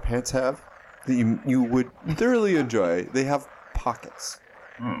 You know what pants have? That you would thoroughly enjoy? They have pockets.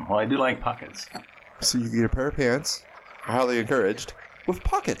 Well, I do like pockets. So you get a pair of pants, highly encouraged, with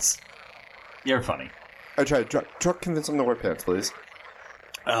pockets. You're funny. I tried. Truck, convince them to wear pants, please.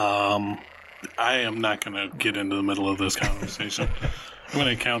 I am not going to get into the middle of this conversation. I'm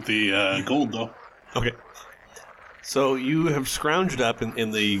going to count the gold, though. Okay. So you have scrounged up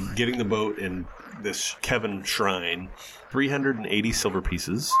in the getting the boat in this Kevin shrine 380 silver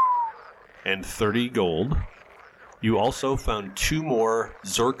pieces and 30 gold. You also found 2 more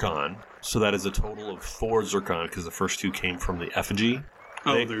zircon, so that is a total of 4 zircon because the first 2 came from the effigy.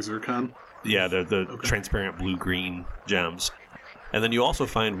 Oh, there's zircon? Yeah, they're the transparent blue-green gems. And then you also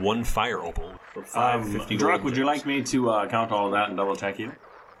find 1 fire opal for 550 Druck, gold would you like me to count all of that and double check you?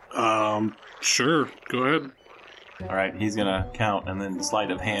 Sure. Go ahead. All right, he's gonna count and then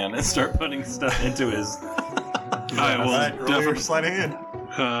sleight of hand and start putting stuff into his. I will definitely. sleight of hand.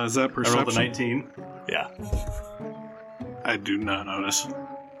 Is that I perception? rolled a 19. Yeah. I do not notice.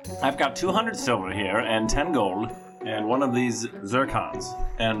 I've got 200 silver here and 10 gold and one of these zircons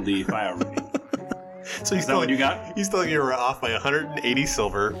and the fire ruby. So Is that what you got? You still you're off by 180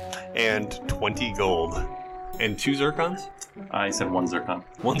 silver and 20 gold. And 2 zircons? I said 1 zircon.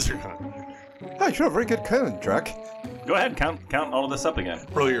 1 zircon. Oh, you're a very good cannon, Druck. Go ahead, count all of this up again.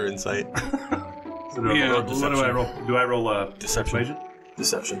 Roll your insight. So what do I roll? Do I roll a Deception.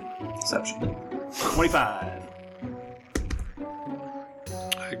 Deception. 25.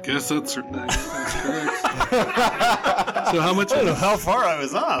 I guess that's correct. So how much? I don't know how far I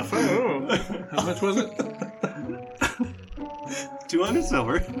was off. How much was it? 200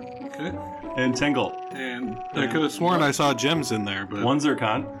 silver Okay. and 10 gold. And I could have sworn I saw gems in there, but 1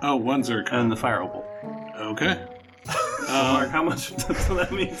 zircon oh, 1 zircon. and the fire opal. Okay. Mark, how much? So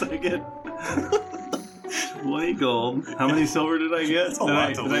that means I get 20 gold. How many silver did I get? Did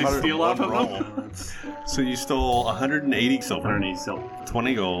I steal off of them? So you stole 180 silver, 180 silver.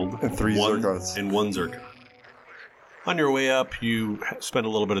 20 gold, And 3 zircons. and 1 zircon. On your way up, you spend a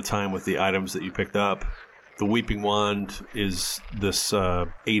little bit of time with the items that you picked up. The Weeping Wand is this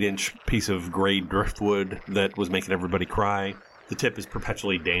 8-inch piece of gray driftwood that was making everybody cry. The tip is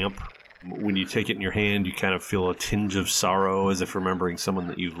perpetually damp. When you take it in your hand, you kind of feel a tinge of sorrow as if remembering someone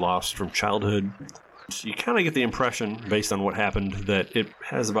that you've lost from childhood. So you kind of get the impression, based on what happened, that it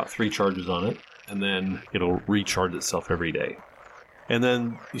has about 3 charges on it, and then it'll recharge itself every day. And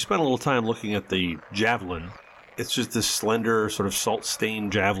then you spend a little time looking at the javelin. It's just this slender, sort of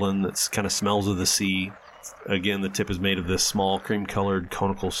salt-stained javelin that kind of smells of the sea. Again, the tip is made of this small, cream-colored,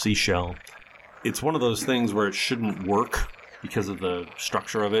 conical seashell. It's one of those things where it shouldn't work because of the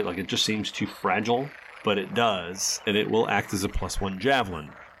structure of it. Like, it just seems too fragile, but it does, and it will act as a +1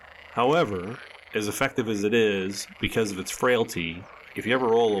 javelin. However, as effective as it is, because of its frailty, if you ever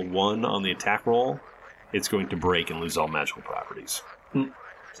roll a 1 on the attack roll, it's going to break and lose all magical properties.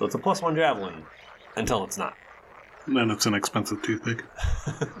 So it's a +1 javelin, until it's not. And then it's an expensive toothpick.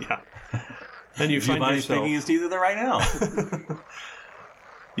 Yeah. And you find Giovanni's yourself... picking his teeth with it right now.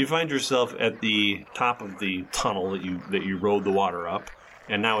 You find yourself at the top of the tunnel that you rode the water up,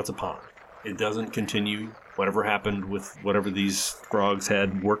 and now it's a pond. It doesn't continue. Whatever happened with whatever these frogs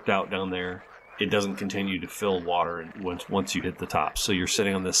had worked out down there, it doesn't continue to fill water once you hit the top. So you're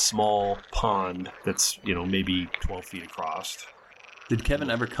sitting on this small pond that's, maybe 12 feet across. Did Kevin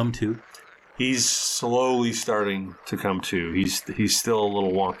ever come to? He's slowly starting to come to. He's still a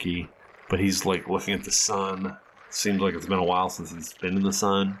little wonky, but he's like looking at the sun. Seems like it's been a while since he's been in the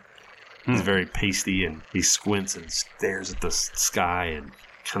sun. He's very pasty, and he squints and stares at the sky and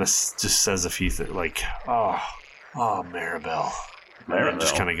kind of just says a few things like, oh, Maribel. And then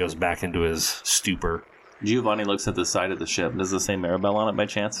just kind of goes back into his stupor. Giovanni looks at the side of the ship. Does it say Maribel on it by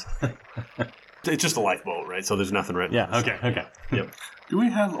chance? It's just a lifeboat, right? So there's nothing right. Yeah, okay. Yep. Do we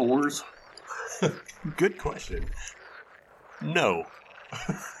have oars? Good question. No.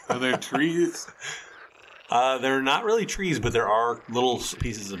 Are there trees? They're not really trees, but there are little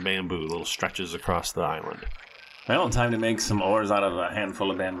pieces of bamboo, little stretches across the island. Well, time to make some oars out of a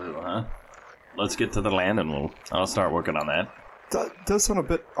handful of bamboo, huh? Let's get to the land and I'll start working on that. That does sound a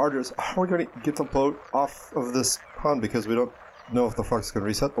bit arduous. How are we going to get the boat off of this pond? Because we don't know if the frog's going to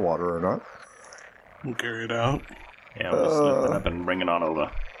reset the water or not. We'll carry it out. Yeah, we'll just lift it up and bring it on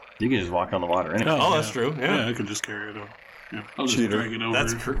over. You can just walk on the water anyway. Oh, that's true. Yeah, I could just carry it over. Yeah, I'll just Cheater. drag it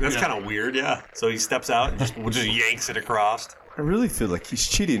over. that's kind of weird. Yeah. So he steps out and just yanks it across. I really feel like he's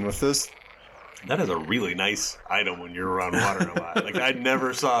cheating with this. That is a really nice item when you're around water a lot. Like I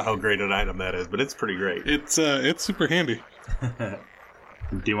never saw how great an item that is, but it's pretty great. It's super handy.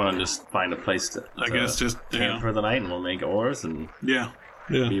 Do you want to just find a place to I guess just camp for the night and we'll make oars and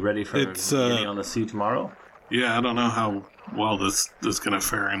be ready for getting on the sea tomorrow? Yeah, I don't know how well this is going to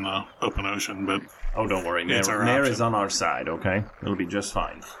fare in the open ocean, but oh, don't worry. It's our Nair option. is on our side, okay? It'll be just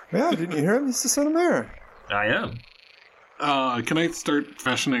fine. Yeah, didn't you hear him? He's the son of Mary. I am. can I start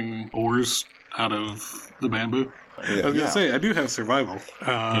fashioning oars out of the bamboo? Yeah, I was going to say, I do have survival.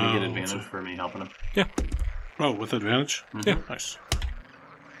 Can you get advantage for me helping him? Yeah. Oh, with advantage? Mm-hmm. Yeah. Nice.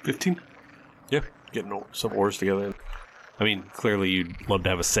 15? Yeah. Getting some oars together. I mean, clearly you'd love to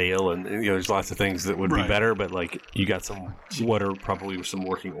have a sail, and there's lots of things that would be Right. better, but like you got what are probably some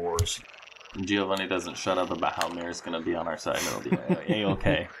working oars. Giovanni doesn't shut up about how Nair's going to be on our side. It'll be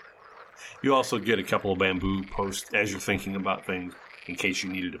A-okay. You also get a couple of bamboo posts as you're thinking about things in case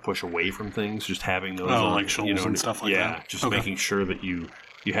you needed to push away from things. Just having those, Oh, on, like shoals and stuff like that? Yeah, just making sure that you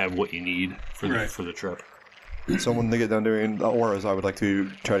have what you need for Right. for the trip. So when they get done doing the oars, I would like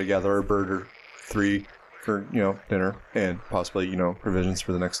to try to gather a bird or 3 for, dinner and possibly, provisions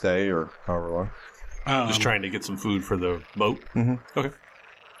for the next day or however long. Just trying to get some food for the boat. Mm-hmm. Okay.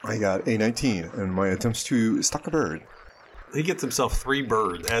 I got a 19 in my attempts to stalk a bird. He gets himself 3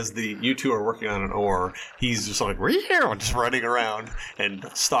 birds. As you two are working on an oar, he's just like, just running around and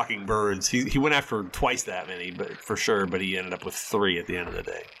stalking birds. He went after twice that many, but for sure, but he ended up with 3 at the end of the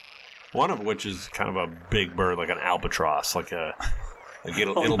day. One of which is kind of a big bird, like an albatross, it'll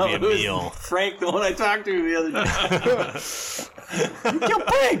be a meal. Frank, the one I talked to the other day. You killed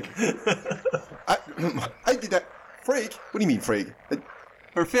Frank! I did that. Freak? What do you mean, Freak?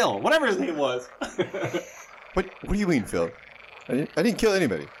 Or Phil, whatever his name was. What do you mean, Phil? I didn't kill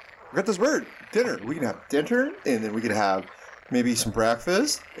anybody. We got this bird. Dinner. We can have dinner, and then we could have maybe some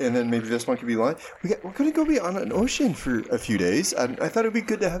breakfast, and then maybe this one could be lunch. We're going to go be on an ocean for a few days, and I thought it would be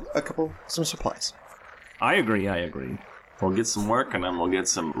good to have some supplies. I agree. We'll get some work, and then we'll get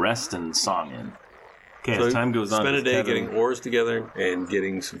some rest and song in. Okay, So as time goes on... spend a day Kevin- getting oars together and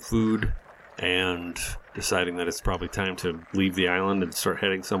getting some food and deciding that it's probably time to leave the island and start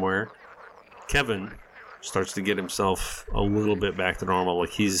heading somewhere. Kevin starts to get himself a little bit back to normal.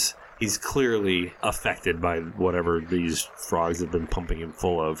 Like he's clearly affected by whatever these frogs have been pumping him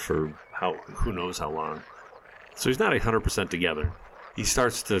full of for who knows how long. So he's not 100% together. He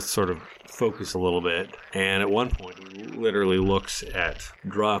starts to sort of focus a little bit, and at one point he literally looks at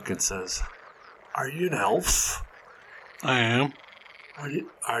Druck and says, "Are you an elf? I am.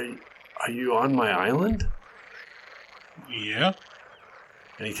 Are you on my island?" Yeah.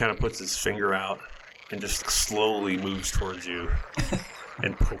 And he kind of puts his finger out and just slowly moves towards you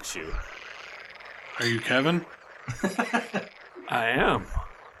and pokes you. Are you Kevin? I am.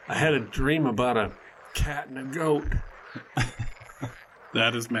 I had a dream about a cat and a goat.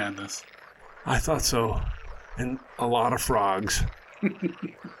 That is madness. I thought so. And a lot of frogs.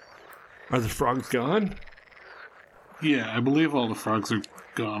 Are the frogs gone? Yeah, I believe all the frogs are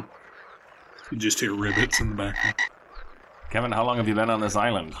gone. You just hear ribbits in the background. Kevin, how long have you been on this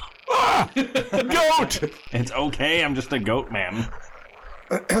island? Goat! It's okay, I'm just a goat man.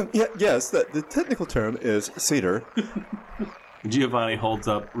 Yes, the technical term is satyr. Giovanni holds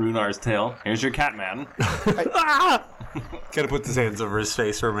up Runar's tail. Here's your cat man. Kind of puts his hands over his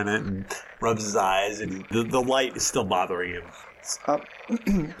face for a minute and rubs his eyes, and the light is still bothering him.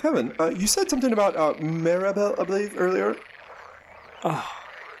 Kevin, you said something about Maribel, I believe, earlier.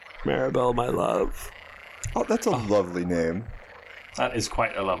 Maribel, my love. Oh, that's a lovely name. That is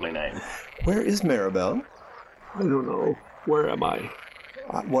quite a lovely name. Where is Maribel? I don't know. Where am I?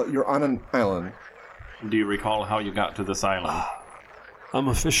 Well, you're on an island. Do you recall how you got to this island? I'm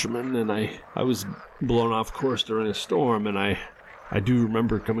a fisherman, and I was blown off course during a storm, and I do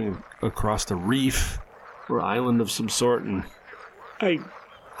remember coming across a reef or island of some sort, and I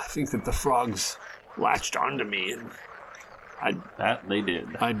think that the frogs latched onto me, and That they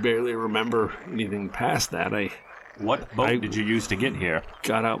did. I barely remember anything past that. What boat did you use to get here?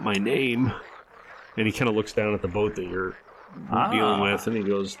 Got out my name, and he kind of looks down at the boat that you're dealing with, and he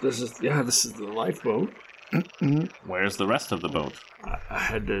goes, This is the lifeboat. Where's the rest of the boat? I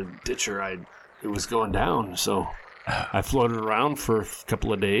had to ditch her. It was going down, so I floated around for a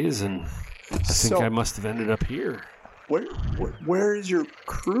couple of days, and I think I must have ended up here. Where is your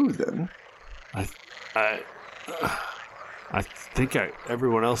crew then? I think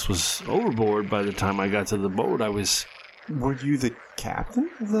everyone else was overboard by the time I got to the boat. Were you the captain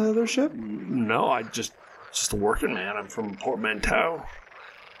of the other ship? No, just a working man. I'm from Portmanteau.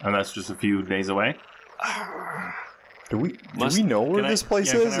 And that's just a few days away? Do we know where this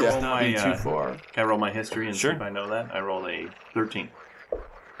place is? Can I roll Not be too far. Can I roll my history and see if I know that? I rolled a 13.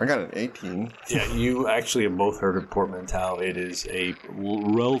 I got an 18. Yeah, you actually have both heard of Portmanteau. It is a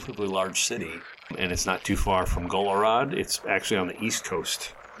relatively large city, and it's not too far from Golorod. It's actually on the east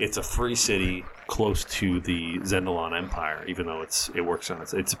coast. It's a free city close to the Zendalon Empire, even though it works on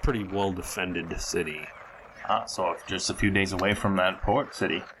it. It's a pretty well-defended city. So just a few days away from that port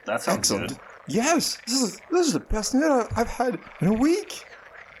city. That sounds good. Yes, this is the best night I've had in a week.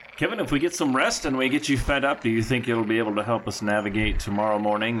 Kevin, if we get some rest and we get you fed up, do you think you'll be able to help us navigate tomorrow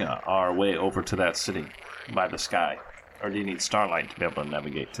morning our way over to that city by the sky? Or do you need starlight to be able to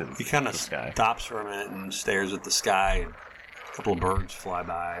navigate to the sky? He kind of stops for a minute and stares at the sky, and a couple of birds fly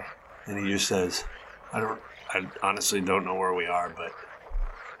by, and he just says, I honestly don't know where we are, but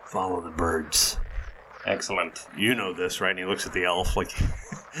follow the birds. Excellent. You know this, right? And he looks at the elf like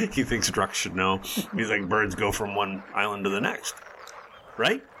he thinks Druk should know. He's like, birds go from one island to the next,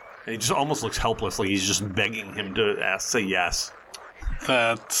 right? And he just almost looks helpless, like he's just begging him to say yes.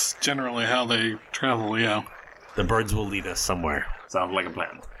 That's generally how they travel, yeah. The birds will lead us somewhere. Sounds like a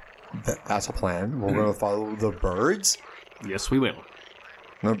plan. That's a plan. We're going to follow the birds? Yes, we will.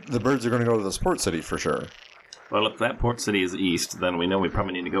 No, the birds are going to go to the port city for sure. Well, if that port city is east, then we know we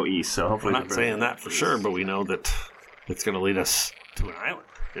probably need to go east, so hopefully... We're not saying that for sure, but we know that it's going to lead us to an island,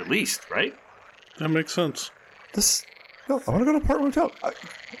 at least, right? That makes sense. No, I want to go to Port Motel.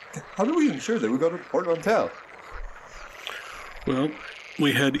 How do we ensure that we go to Port Motel? Well,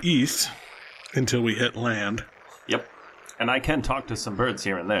 we head east until we hit land. Yep. And I can talk to some birds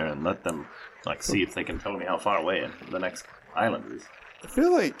here and there and let them, see if they can tell me how far away the next island is. I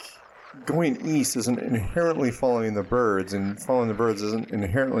feel like going east isn't inherently following the birds, and following the birds isn't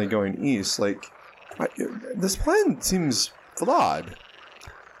inherently going east. This plan seems flawed.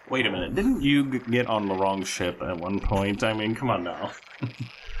 Wait a minute. Didn't you get on the wrong ship at one point? I mean, come on now.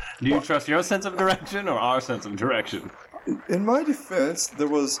 Do you trust your sense of direction or our sense of direction? In my defense, there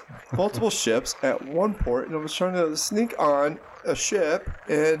was multiple ships at one port, and I was trying to sneak on a ship,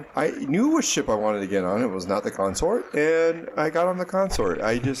 and I knew which ship I wanted to get on. It was not the consort, and I got on the consort.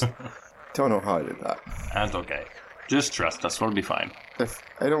 I just don't know how I did that. That's okay. Just trust us. We'll be fine. If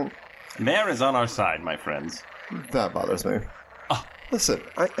I don't... Mare is on our side, my friends. That bothers me. Listen,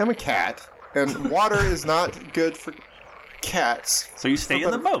 I am a cat, and water is not good for cats. So you stay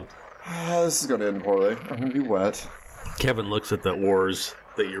in the boat. This is going to end poorly. I'm going to be wet. Kevin looks at the oars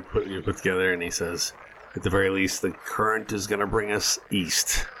that you put together, and he says, at the very least, the current is going to bring us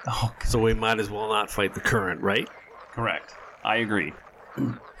east. Oh, so we might as well not fight the current, right? Correct. I agree.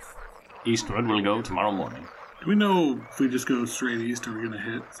 Eastward we'll go tomorrow morning. Do we know if we just go straight east, are we going to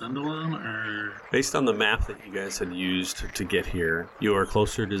hit Zendalon, or...? Based on the map that you guys had used to get here, you are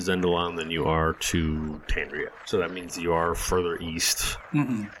closer to Zendalon than you are to Tandria. So that means you are further east.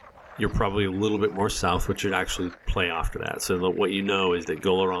 Mm-hmm. You're probably a little bit more south, which would actually play off to that. So what you know is that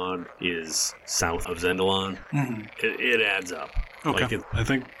Golorod is south of Zendalon. Mm-hmm. It adds up. Okay. I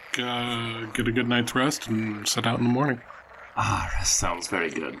think get a good night's rest and set out in the morning. Rest sounds very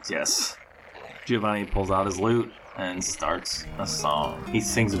good, yes. Giovanni pulls out his lute and starts a song. He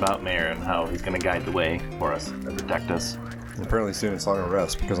sings about Mare and how he's going to guide the way for us and protect us. Apparently soon it's not going to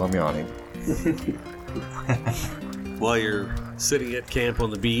rest because I'm yawning. While you're sitting at camp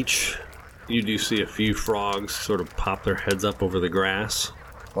on the beach, you do see a few frogs sort of pop their heads up over the grass.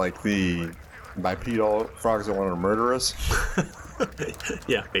 Like the bipedal frogs that want to murder us?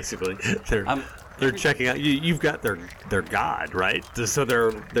 Yeah, basically. They're checking out. You've got their god, right? So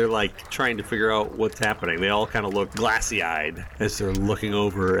they're like trying to figure out what's happening. They all kind of look glassy-eyed as they're looking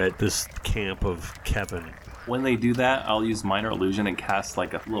over at this camp of Kevin. When they do that, I'll use minor illusion and cast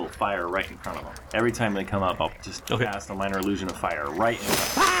like a little fire right in front of them. Every time they come up, I'll just cast a minor illusion of fire right in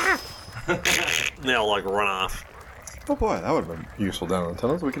front of them. They all like run off. Oh boy, that would have been useful down in the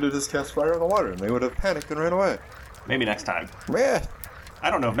tunnels. We could have just cast fire on the water and they would have panicked and ran away. Maybe next time. Yeah. I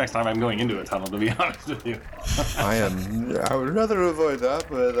don't know if next time I'm going into a tunnel, to be honest with you. I would rather avoid that,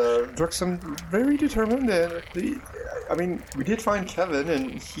 but Drux's very determined, and we did find Kevin,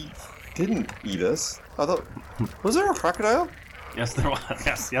 and he didn't eat us. Although, was there a crocodile? Yes, there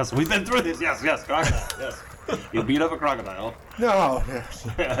was. Yes. We've been through this. Yes, crocodile. Yes. You beat up a crocodile. No.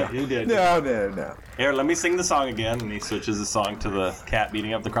 You did. No. Here, let me sing the song again. And he switches the song to the cat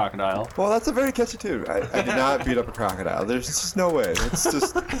beating up the crocodile. Well, that's a very catchy tune. I did not beat up a crocodile. There's just no way. It's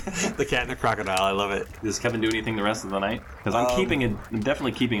just... The cat and the crocodile, I love it. Does Kevin do anything the rest of the night? Because I'm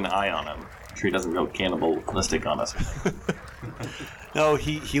definitely keeping an eye on him. I'm sure he doesn't go cannibalistic on us. No,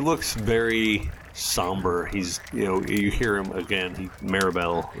 he looks very somber. He's, you hear him again.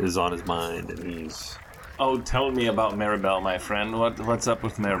 Maribel is on his mind, and he's... Oh, tell me about Maribel, my friend. What's up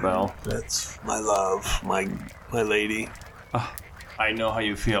with Maribel? That's my love, my lady. I know how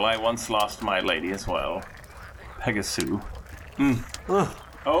you feel. I once lost my lady as well. Pegasus.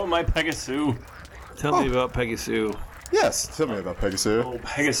 Oh, my Pegasus. Tell me about Pegasus. Yes, tell me about Pegasus. Oh,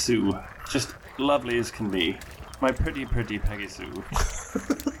 Pegasus. Just lovely as can be. My pretty, pretty Pegasus.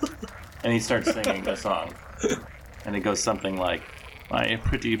 And he starts singing a song. And it goes something like, my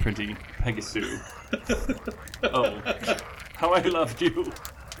pretty, pretty Pegasus. Oh, how I loved you.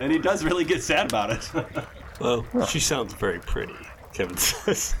 And he does really get sad about it. Well, she sounds very pretty, Kevin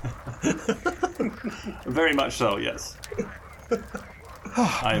says. Very much so, yes.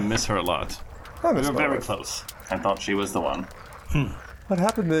 I miss her a lot. We were very close. I thought she was the one. What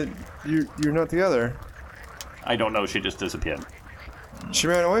happened that you're not together? I don't know, she just disappeared. She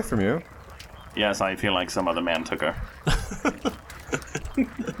ran away from you? Yes, I feel like some other man took her.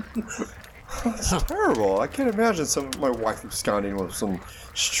 That's terrible. I can't imagine my wife absconding with some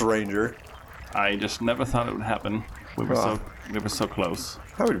stranger. I just never thought it would happen. We were so close.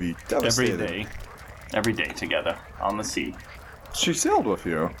 That would be devastating. Every day together on the sea. She sailed with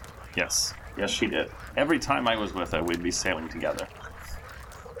you? Yes, she did. Every time I was with her, we'd be sailing together.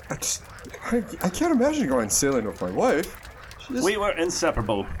 I can't imagine going sailing with my wife. We were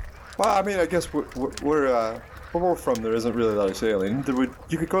inseparable. Well, I mean, I guess where we're from, there isn't really a lot of sailing.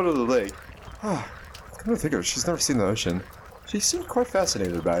 You could go to the lake. I'm gonna think of it. She's never seen the ocean. She seemed quite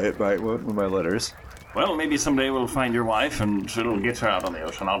fascinated by it, with my letters. Well, maybe someday we'll find your wife and it'll get her out on the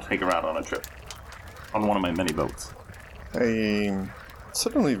ocean. I'll take her out on a trip. On one of my many boats. I'm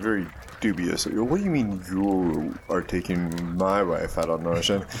certainly very dubious. What do you mean you are taking my wife out on the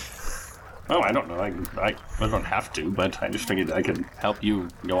ocean? Oh, I don't know. I don't have to, but I just figured I could help you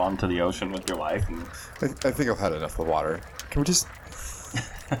go on to the ocean with your wife. And... I think I've had enough of water. Can we just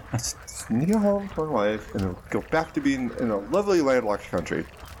sneak home to my wife and go back to being in a lovely landlocked country?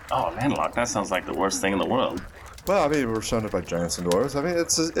 Oh, landlocked? That sounds like the worst thing in the world. Well, I mean, we're surrounded by giants and dwarves. I mean,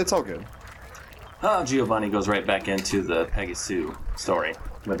 it's all good. Giovanni goes right back into the Pegasus story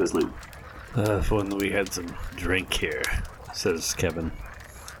with his loot. If only we had some drink here, says Kevin.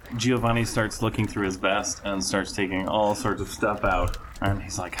 Giovanni starts looking through his vest and starts taking all sorts of stuff out. And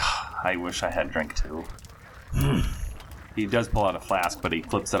he's like, I wish I had drink too. He does pull out a flask, but he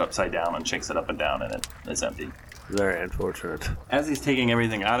flips it upside down and shakes it up and down, and it's empty. Very unfortunate. As he's taking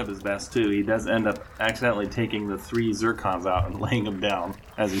everything out of his vest, too, he does end up accidentally taking the 3 zircons out and laying them down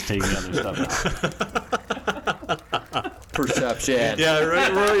as he's taking the other stuff out. Perception. Yeah,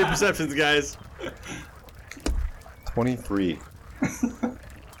 roll your perceptions, guys. 23.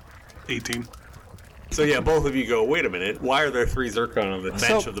 18. So yeah, both of you go, wait a minute, why are there 3 zircon on the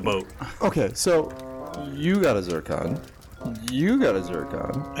bench of the boat? Okay, so you got a zircon. You got a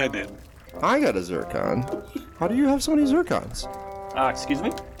zircon. I did. I got a zircon. How do you have so many zircons? Excuse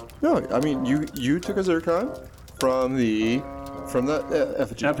me? No, I mean you took a zircon from the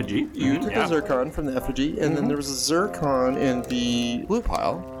effigy. Effigy. You took a zircon from the effigy, and then there was a zircon in the blue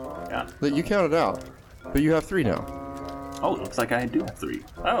pile. Yeah. That you counted out, but you have 3 now. Oh, looks like I do have 3.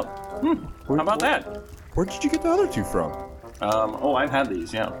 Oh, how about that? Where did you get the other 2 from? I've had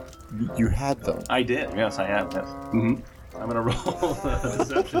these, yeah. You had them. I did, yes, I have, yes. Mm-hmm. I'm gonna roll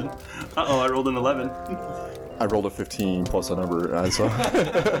deception. Uh-oh, I rolled an 11. I rolled a 15 plus a number, so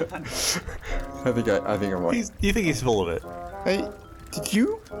I think I'm like. You think he's full of it? Hey, did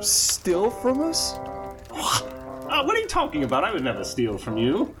you steal from us? What are you talking about? I would never steal from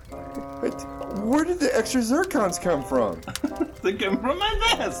you. Wait, where did the extra zircons come from? They came from my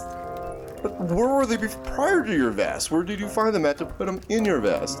vest. But where were they prior to your vest? Where did you find them at to put them in your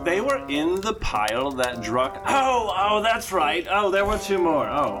vest? They were in the pile that Druck... Oh, that's right. Oh, there were 2 more.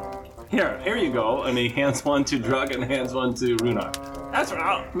 Oh. Here you go. And he hands one to Druck and hands one to Runar. That's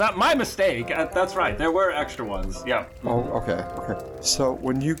right. Not my mistake. That's right. There were extra ones. Yeah. Oh, okay. So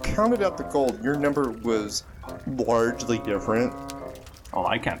when you counted out the gold, your number was largely different Oh,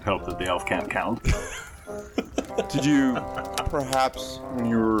 I can't help that the elf can't count. Did you perhaps, when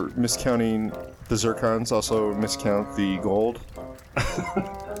you were miscounting the zircons, also miscount the gold?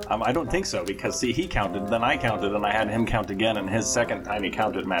 I don't think so, because, see, he counted, then I counted, and I had him count again, and his second time he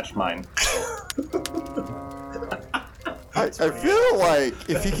counted matched mine. I feel like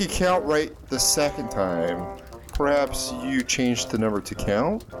if he could count right the second time, perhaps you changed the number to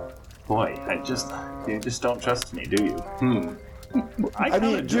count? Boy, you just don't trust me, do you? I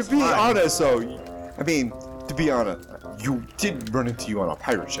mean, to be honest, though, to be honest, you did run into you on a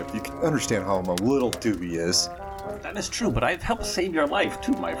pirate ship. You can understand how I'm a little dubious. That is true, but I've helped save your life,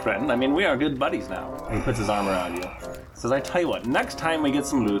 too, my friend. I mean, we are good buddies now. He puts his arm around you. Says, I tell you what, next time we get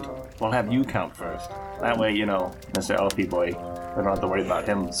some loot, we'll have you count first. That way, Mr. LP boy, we don't have to worry about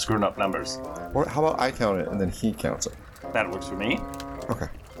him screwing up numbers. Or how about I count it and then he counts it? That works for me. Okay.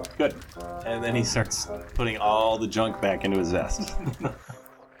 Good. And then he starts putting all the junk back into his vest.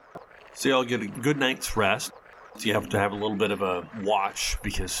 So y'all get a good night's rest. So you have to have a little bit of a watch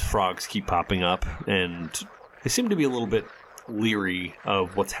because frogs keep popping up, and they seem to be a little bit leery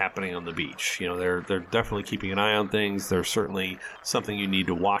of what's happening on the beach. They're definitely keeping an eye on things. There's certainly something you need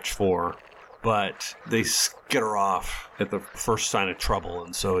to watch for, but they skitter off at the first sign of trouble,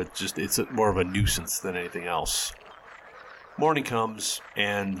 and so it's more of a nuisance than anything else. Morning comes,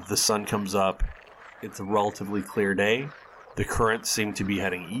 and the sun comes up. It's a relatively clear day. The currents seem to be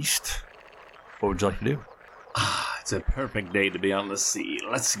heading east. What would you like to do? It's a perfect day to be on the sea.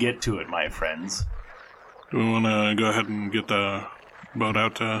 Let's get to it, my friends. Do we want to go ahead and get the boat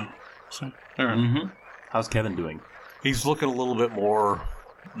out to sea? All right. Mm-hmm. How's Kevin doing? He's looking a little bit more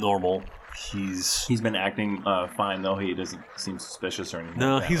normal. He's been acting fine, though. He doesn't seem suspicious or anything.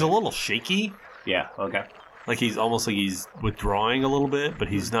 No, like that, he's a right? little shaky. Yeah, okay. Like he's almost like he's withdrawing a little bit, but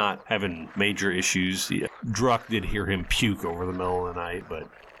he's not having major issues. Druck did hear him puke over the middle of the night, but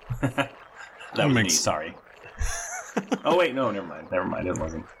that was me, sorry. Oh, wait, no, never mind, it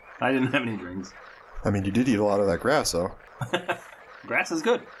wasn't. I didn't have any drinks. I mean, you did eat a lot of that grass, though. Grass is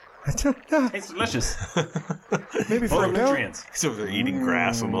good. It's delicious. Maybe Full for of now. nutrients. he's over there eating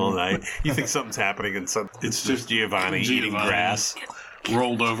grass in the middle of the night. You think something's happening, and it's just Giovanni eating grass.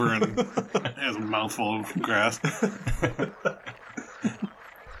 Rolled over and has a mouthful of grass.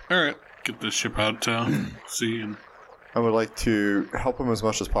 All right, get this ship out to sea. And I would like to help him as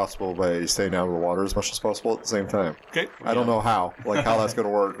much as possible by staying out of the water as much as possible at the same time. Okay. I don't know how that's going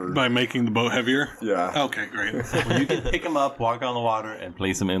to work. Or, by making the boat heavier? yeah. Okay, great. Well, you can pick him up, walk on the water, and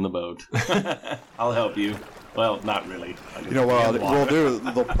place him in the boat. I'll help you. Well, not really. You know what we'll do?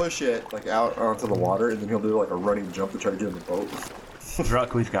 They'll push it out onto the water, and then he'll do a running jump to try to get in the boat.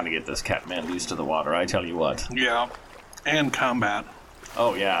 Druck, we've got to get this Catman used to the water, I tell you what. Yeah, and combat.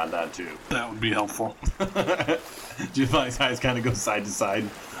 Oh, yeah, that too. That would be helpful. Giovanni's eyes kind of go side to side.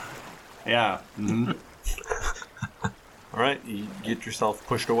 Yeah. Mm-hmm. All right, you get yourself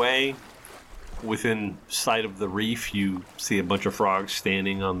pushed away. Within sight of the reef, you see a bunch of frogs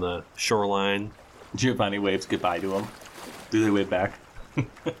standing on the shoreline. Giovanni waves goodbye to him. Do they wave back?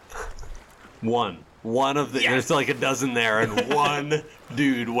 One of the there's like a dozen there, and one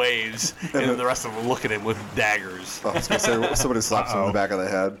dude waves, and then the rest of them look at him with daggers. I was going to say, somebody slaps him in the back of the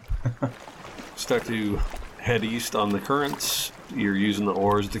head. Start to head east on the currents. You're using the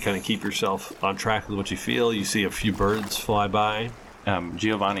oars to kind of keep yourself on track with what you feel. You see a few birds fly by.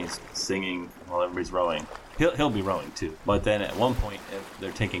 Giovanni's singing while everybody's rowing. He'll be rowing too. But then at one point, if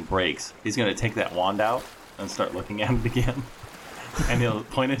they're taking breaks, he's going to take that wand out and start looking at it again. And he'll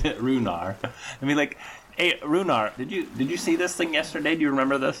point it at Runar and be like, "Hey, Runar, did you see this thing yesterday? Do you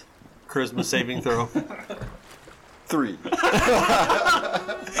remember this?" Charisma saving throw. 3.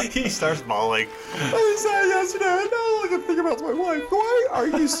 He starts bawling. I saw it yesterday. I know. I can think about my wife. Why are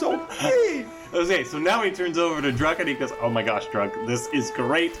you so mean? Okay, so now he turns over to Druck and he goes, "Oh my gosh, Druck, this is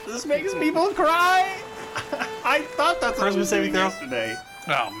great. This makes people cry. I thought that's what I was saying yesterday."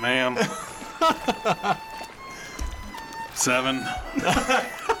 Oh, man. 7.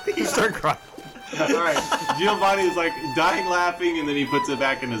 You start crying. All right, Giovanni is like dying laughing, and then he puts it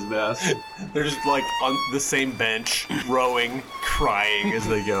back in his vest. They're just like on the same bench, rowing, crying as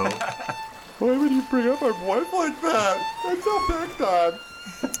they go. Why would you bring up my wife like that? That's so big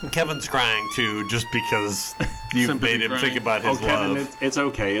time. Kevin's crying too, just because you Sympathy made him crying. think about his Kevin, love. it's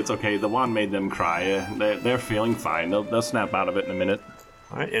okay. It's okay. The wand made them cry. They're feeling fine. They'll snap out of it in a minute.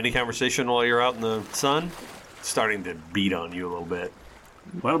 All right, any conversation while you're out in the sun? It's starting to beat on you a little bit.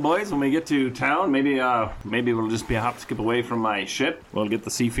 Well, boys, when we get to town, maybe we'll just be a hop skip away from my ship. We'll get the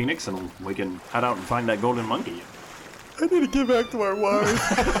Sea Phoenix, and we can head out and find that golden monkey. I need to get back to my wife.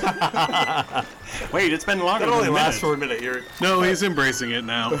 Wait, it's been longer That than only a lasts minute. for a minute. You're No, he's embracing it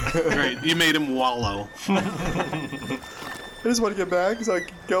now. Right, you made him wallow. I just want to get back so I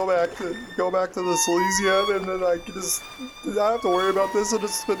can go back to the Silesian, and then I can just not have to worry about this and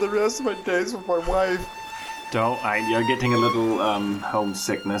just spend the rest of my days with my wife. You're getting a little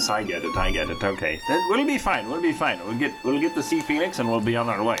homesickness. I get it. Okay, we'll be fine. We'll get the Sea Phoenix and we'll be on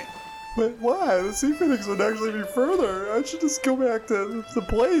our way. But why? The Sea Phoenix would actually be further. I should just go back to the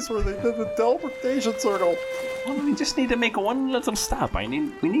place where they did the teleportation circle. Well, we just need to make one little stop. We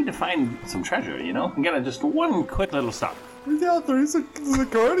need to find some treasure. We gotta just one quick little stop. We got 3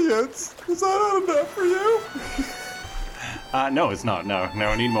 Guardians. Is that not enough for you? No, it's not. No,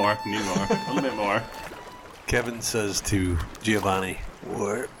 we need more. A little bit more. Kevin says to Giovanni,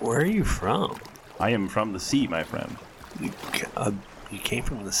 Where are you from? I am from the sea, my friend. You came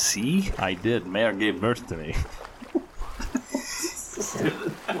from the sea? I did. Mare gave birth to me.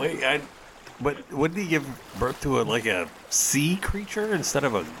 Wait, but wouldn't he give birth to a sea creature instead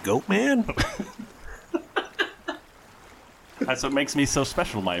of a goat man? That's what makes me so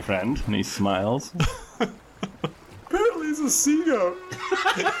special, my friend. And he smiles. Apparently he's a sea goat.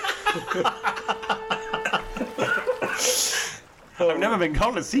 I've never been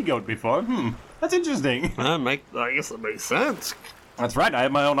called a sea goat before. That's interesting. I guess that makes sense. That's right. I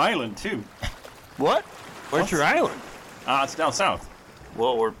have my own island too. What? Where's your island? It's down south.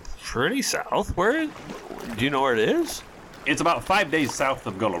 Well, we're pretty south. Do you know where it is? It's about 5 days south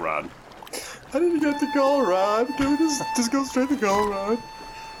of Golorod. I need to get to Colorado. Can we just go straight to Colorado?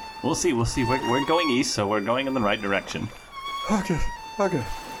 We'll see. We're going east, so we're going in the right direction. Okay.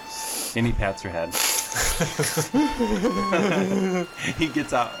 And he pats her head. He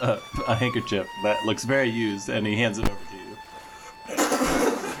gets out a handkerchief that looks very used, and he hands it over to you.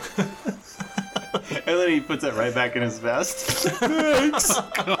 And then he puts it right back in his vest. Thanks.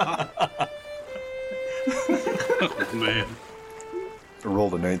 Oh, man. I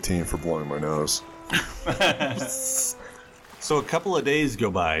rolled a 19 for blowing my nose. So a couple of days go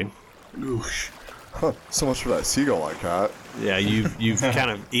by. Huh, so much for that seagull I caught. Yeah, you've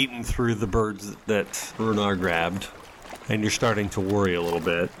kind of eaten through the birds that Runar grabbed, and you're starting to worry a little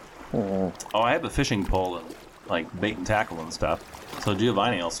bit. Oh, I have a fishing pole and bait and tackle and stuff. So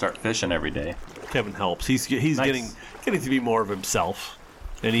Giovanni will start fishing every day. Kevin helps. He's Nice. getting to be more of himself,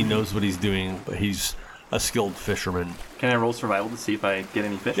 and he knows what he's doing. But he's a skilled fisherman. Can I roll survival to see if I get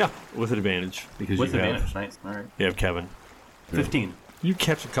any fish? Yeah, with advantage because With you advantage. Nice. All right. you have Kevin. 15. You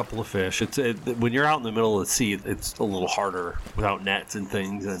catch a couple of fish. When you're out in the middle of the sea, it's a little harder without nets and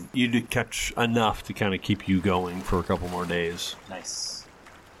things, and you do catch enough to kind of keep you going for a couple more days. Nice.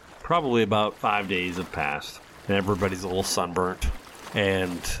 Probably about 5 days have passed, and everybody's a little sunburnt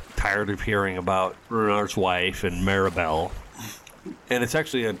and tired of hearing about Runar's wife and Maribel. And it's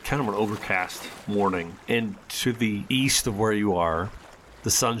actually a kind of an overcast morning, and to the east of where you are, the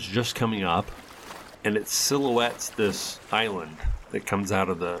sun's just coming up, and it silhouettes this island that comes out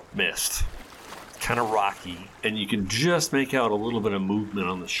of the mist. It's kind of rocky, and you can just make out a little bit of movement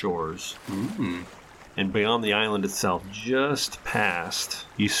on the shores. Mm-hmm. And beyond the island itself, just past,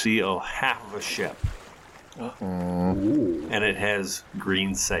 you see half of a ship. Ooh. And it has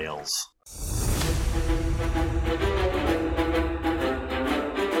green sails.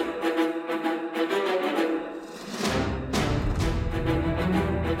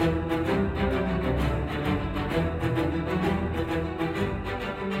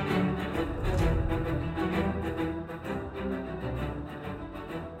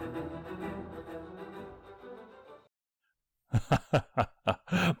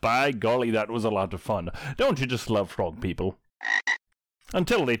 By golly, that was a lot of fun. Don't you just love frog people?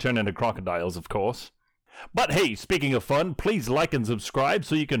 Until they turn into crocodiles, of course. But hey, speaking of fun, please like and subscribe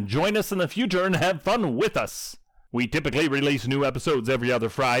so you can join us in the future and have fun with us. We typically release new episodes every other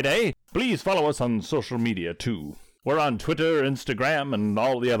Friday. Please follow us on social media, too. We're on Twitter, Instagram, and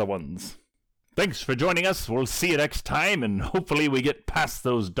all the other ones. Thanks for joining us. We'll see you next time, and hopefully we get past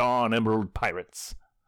those Dawn Emerald pirates.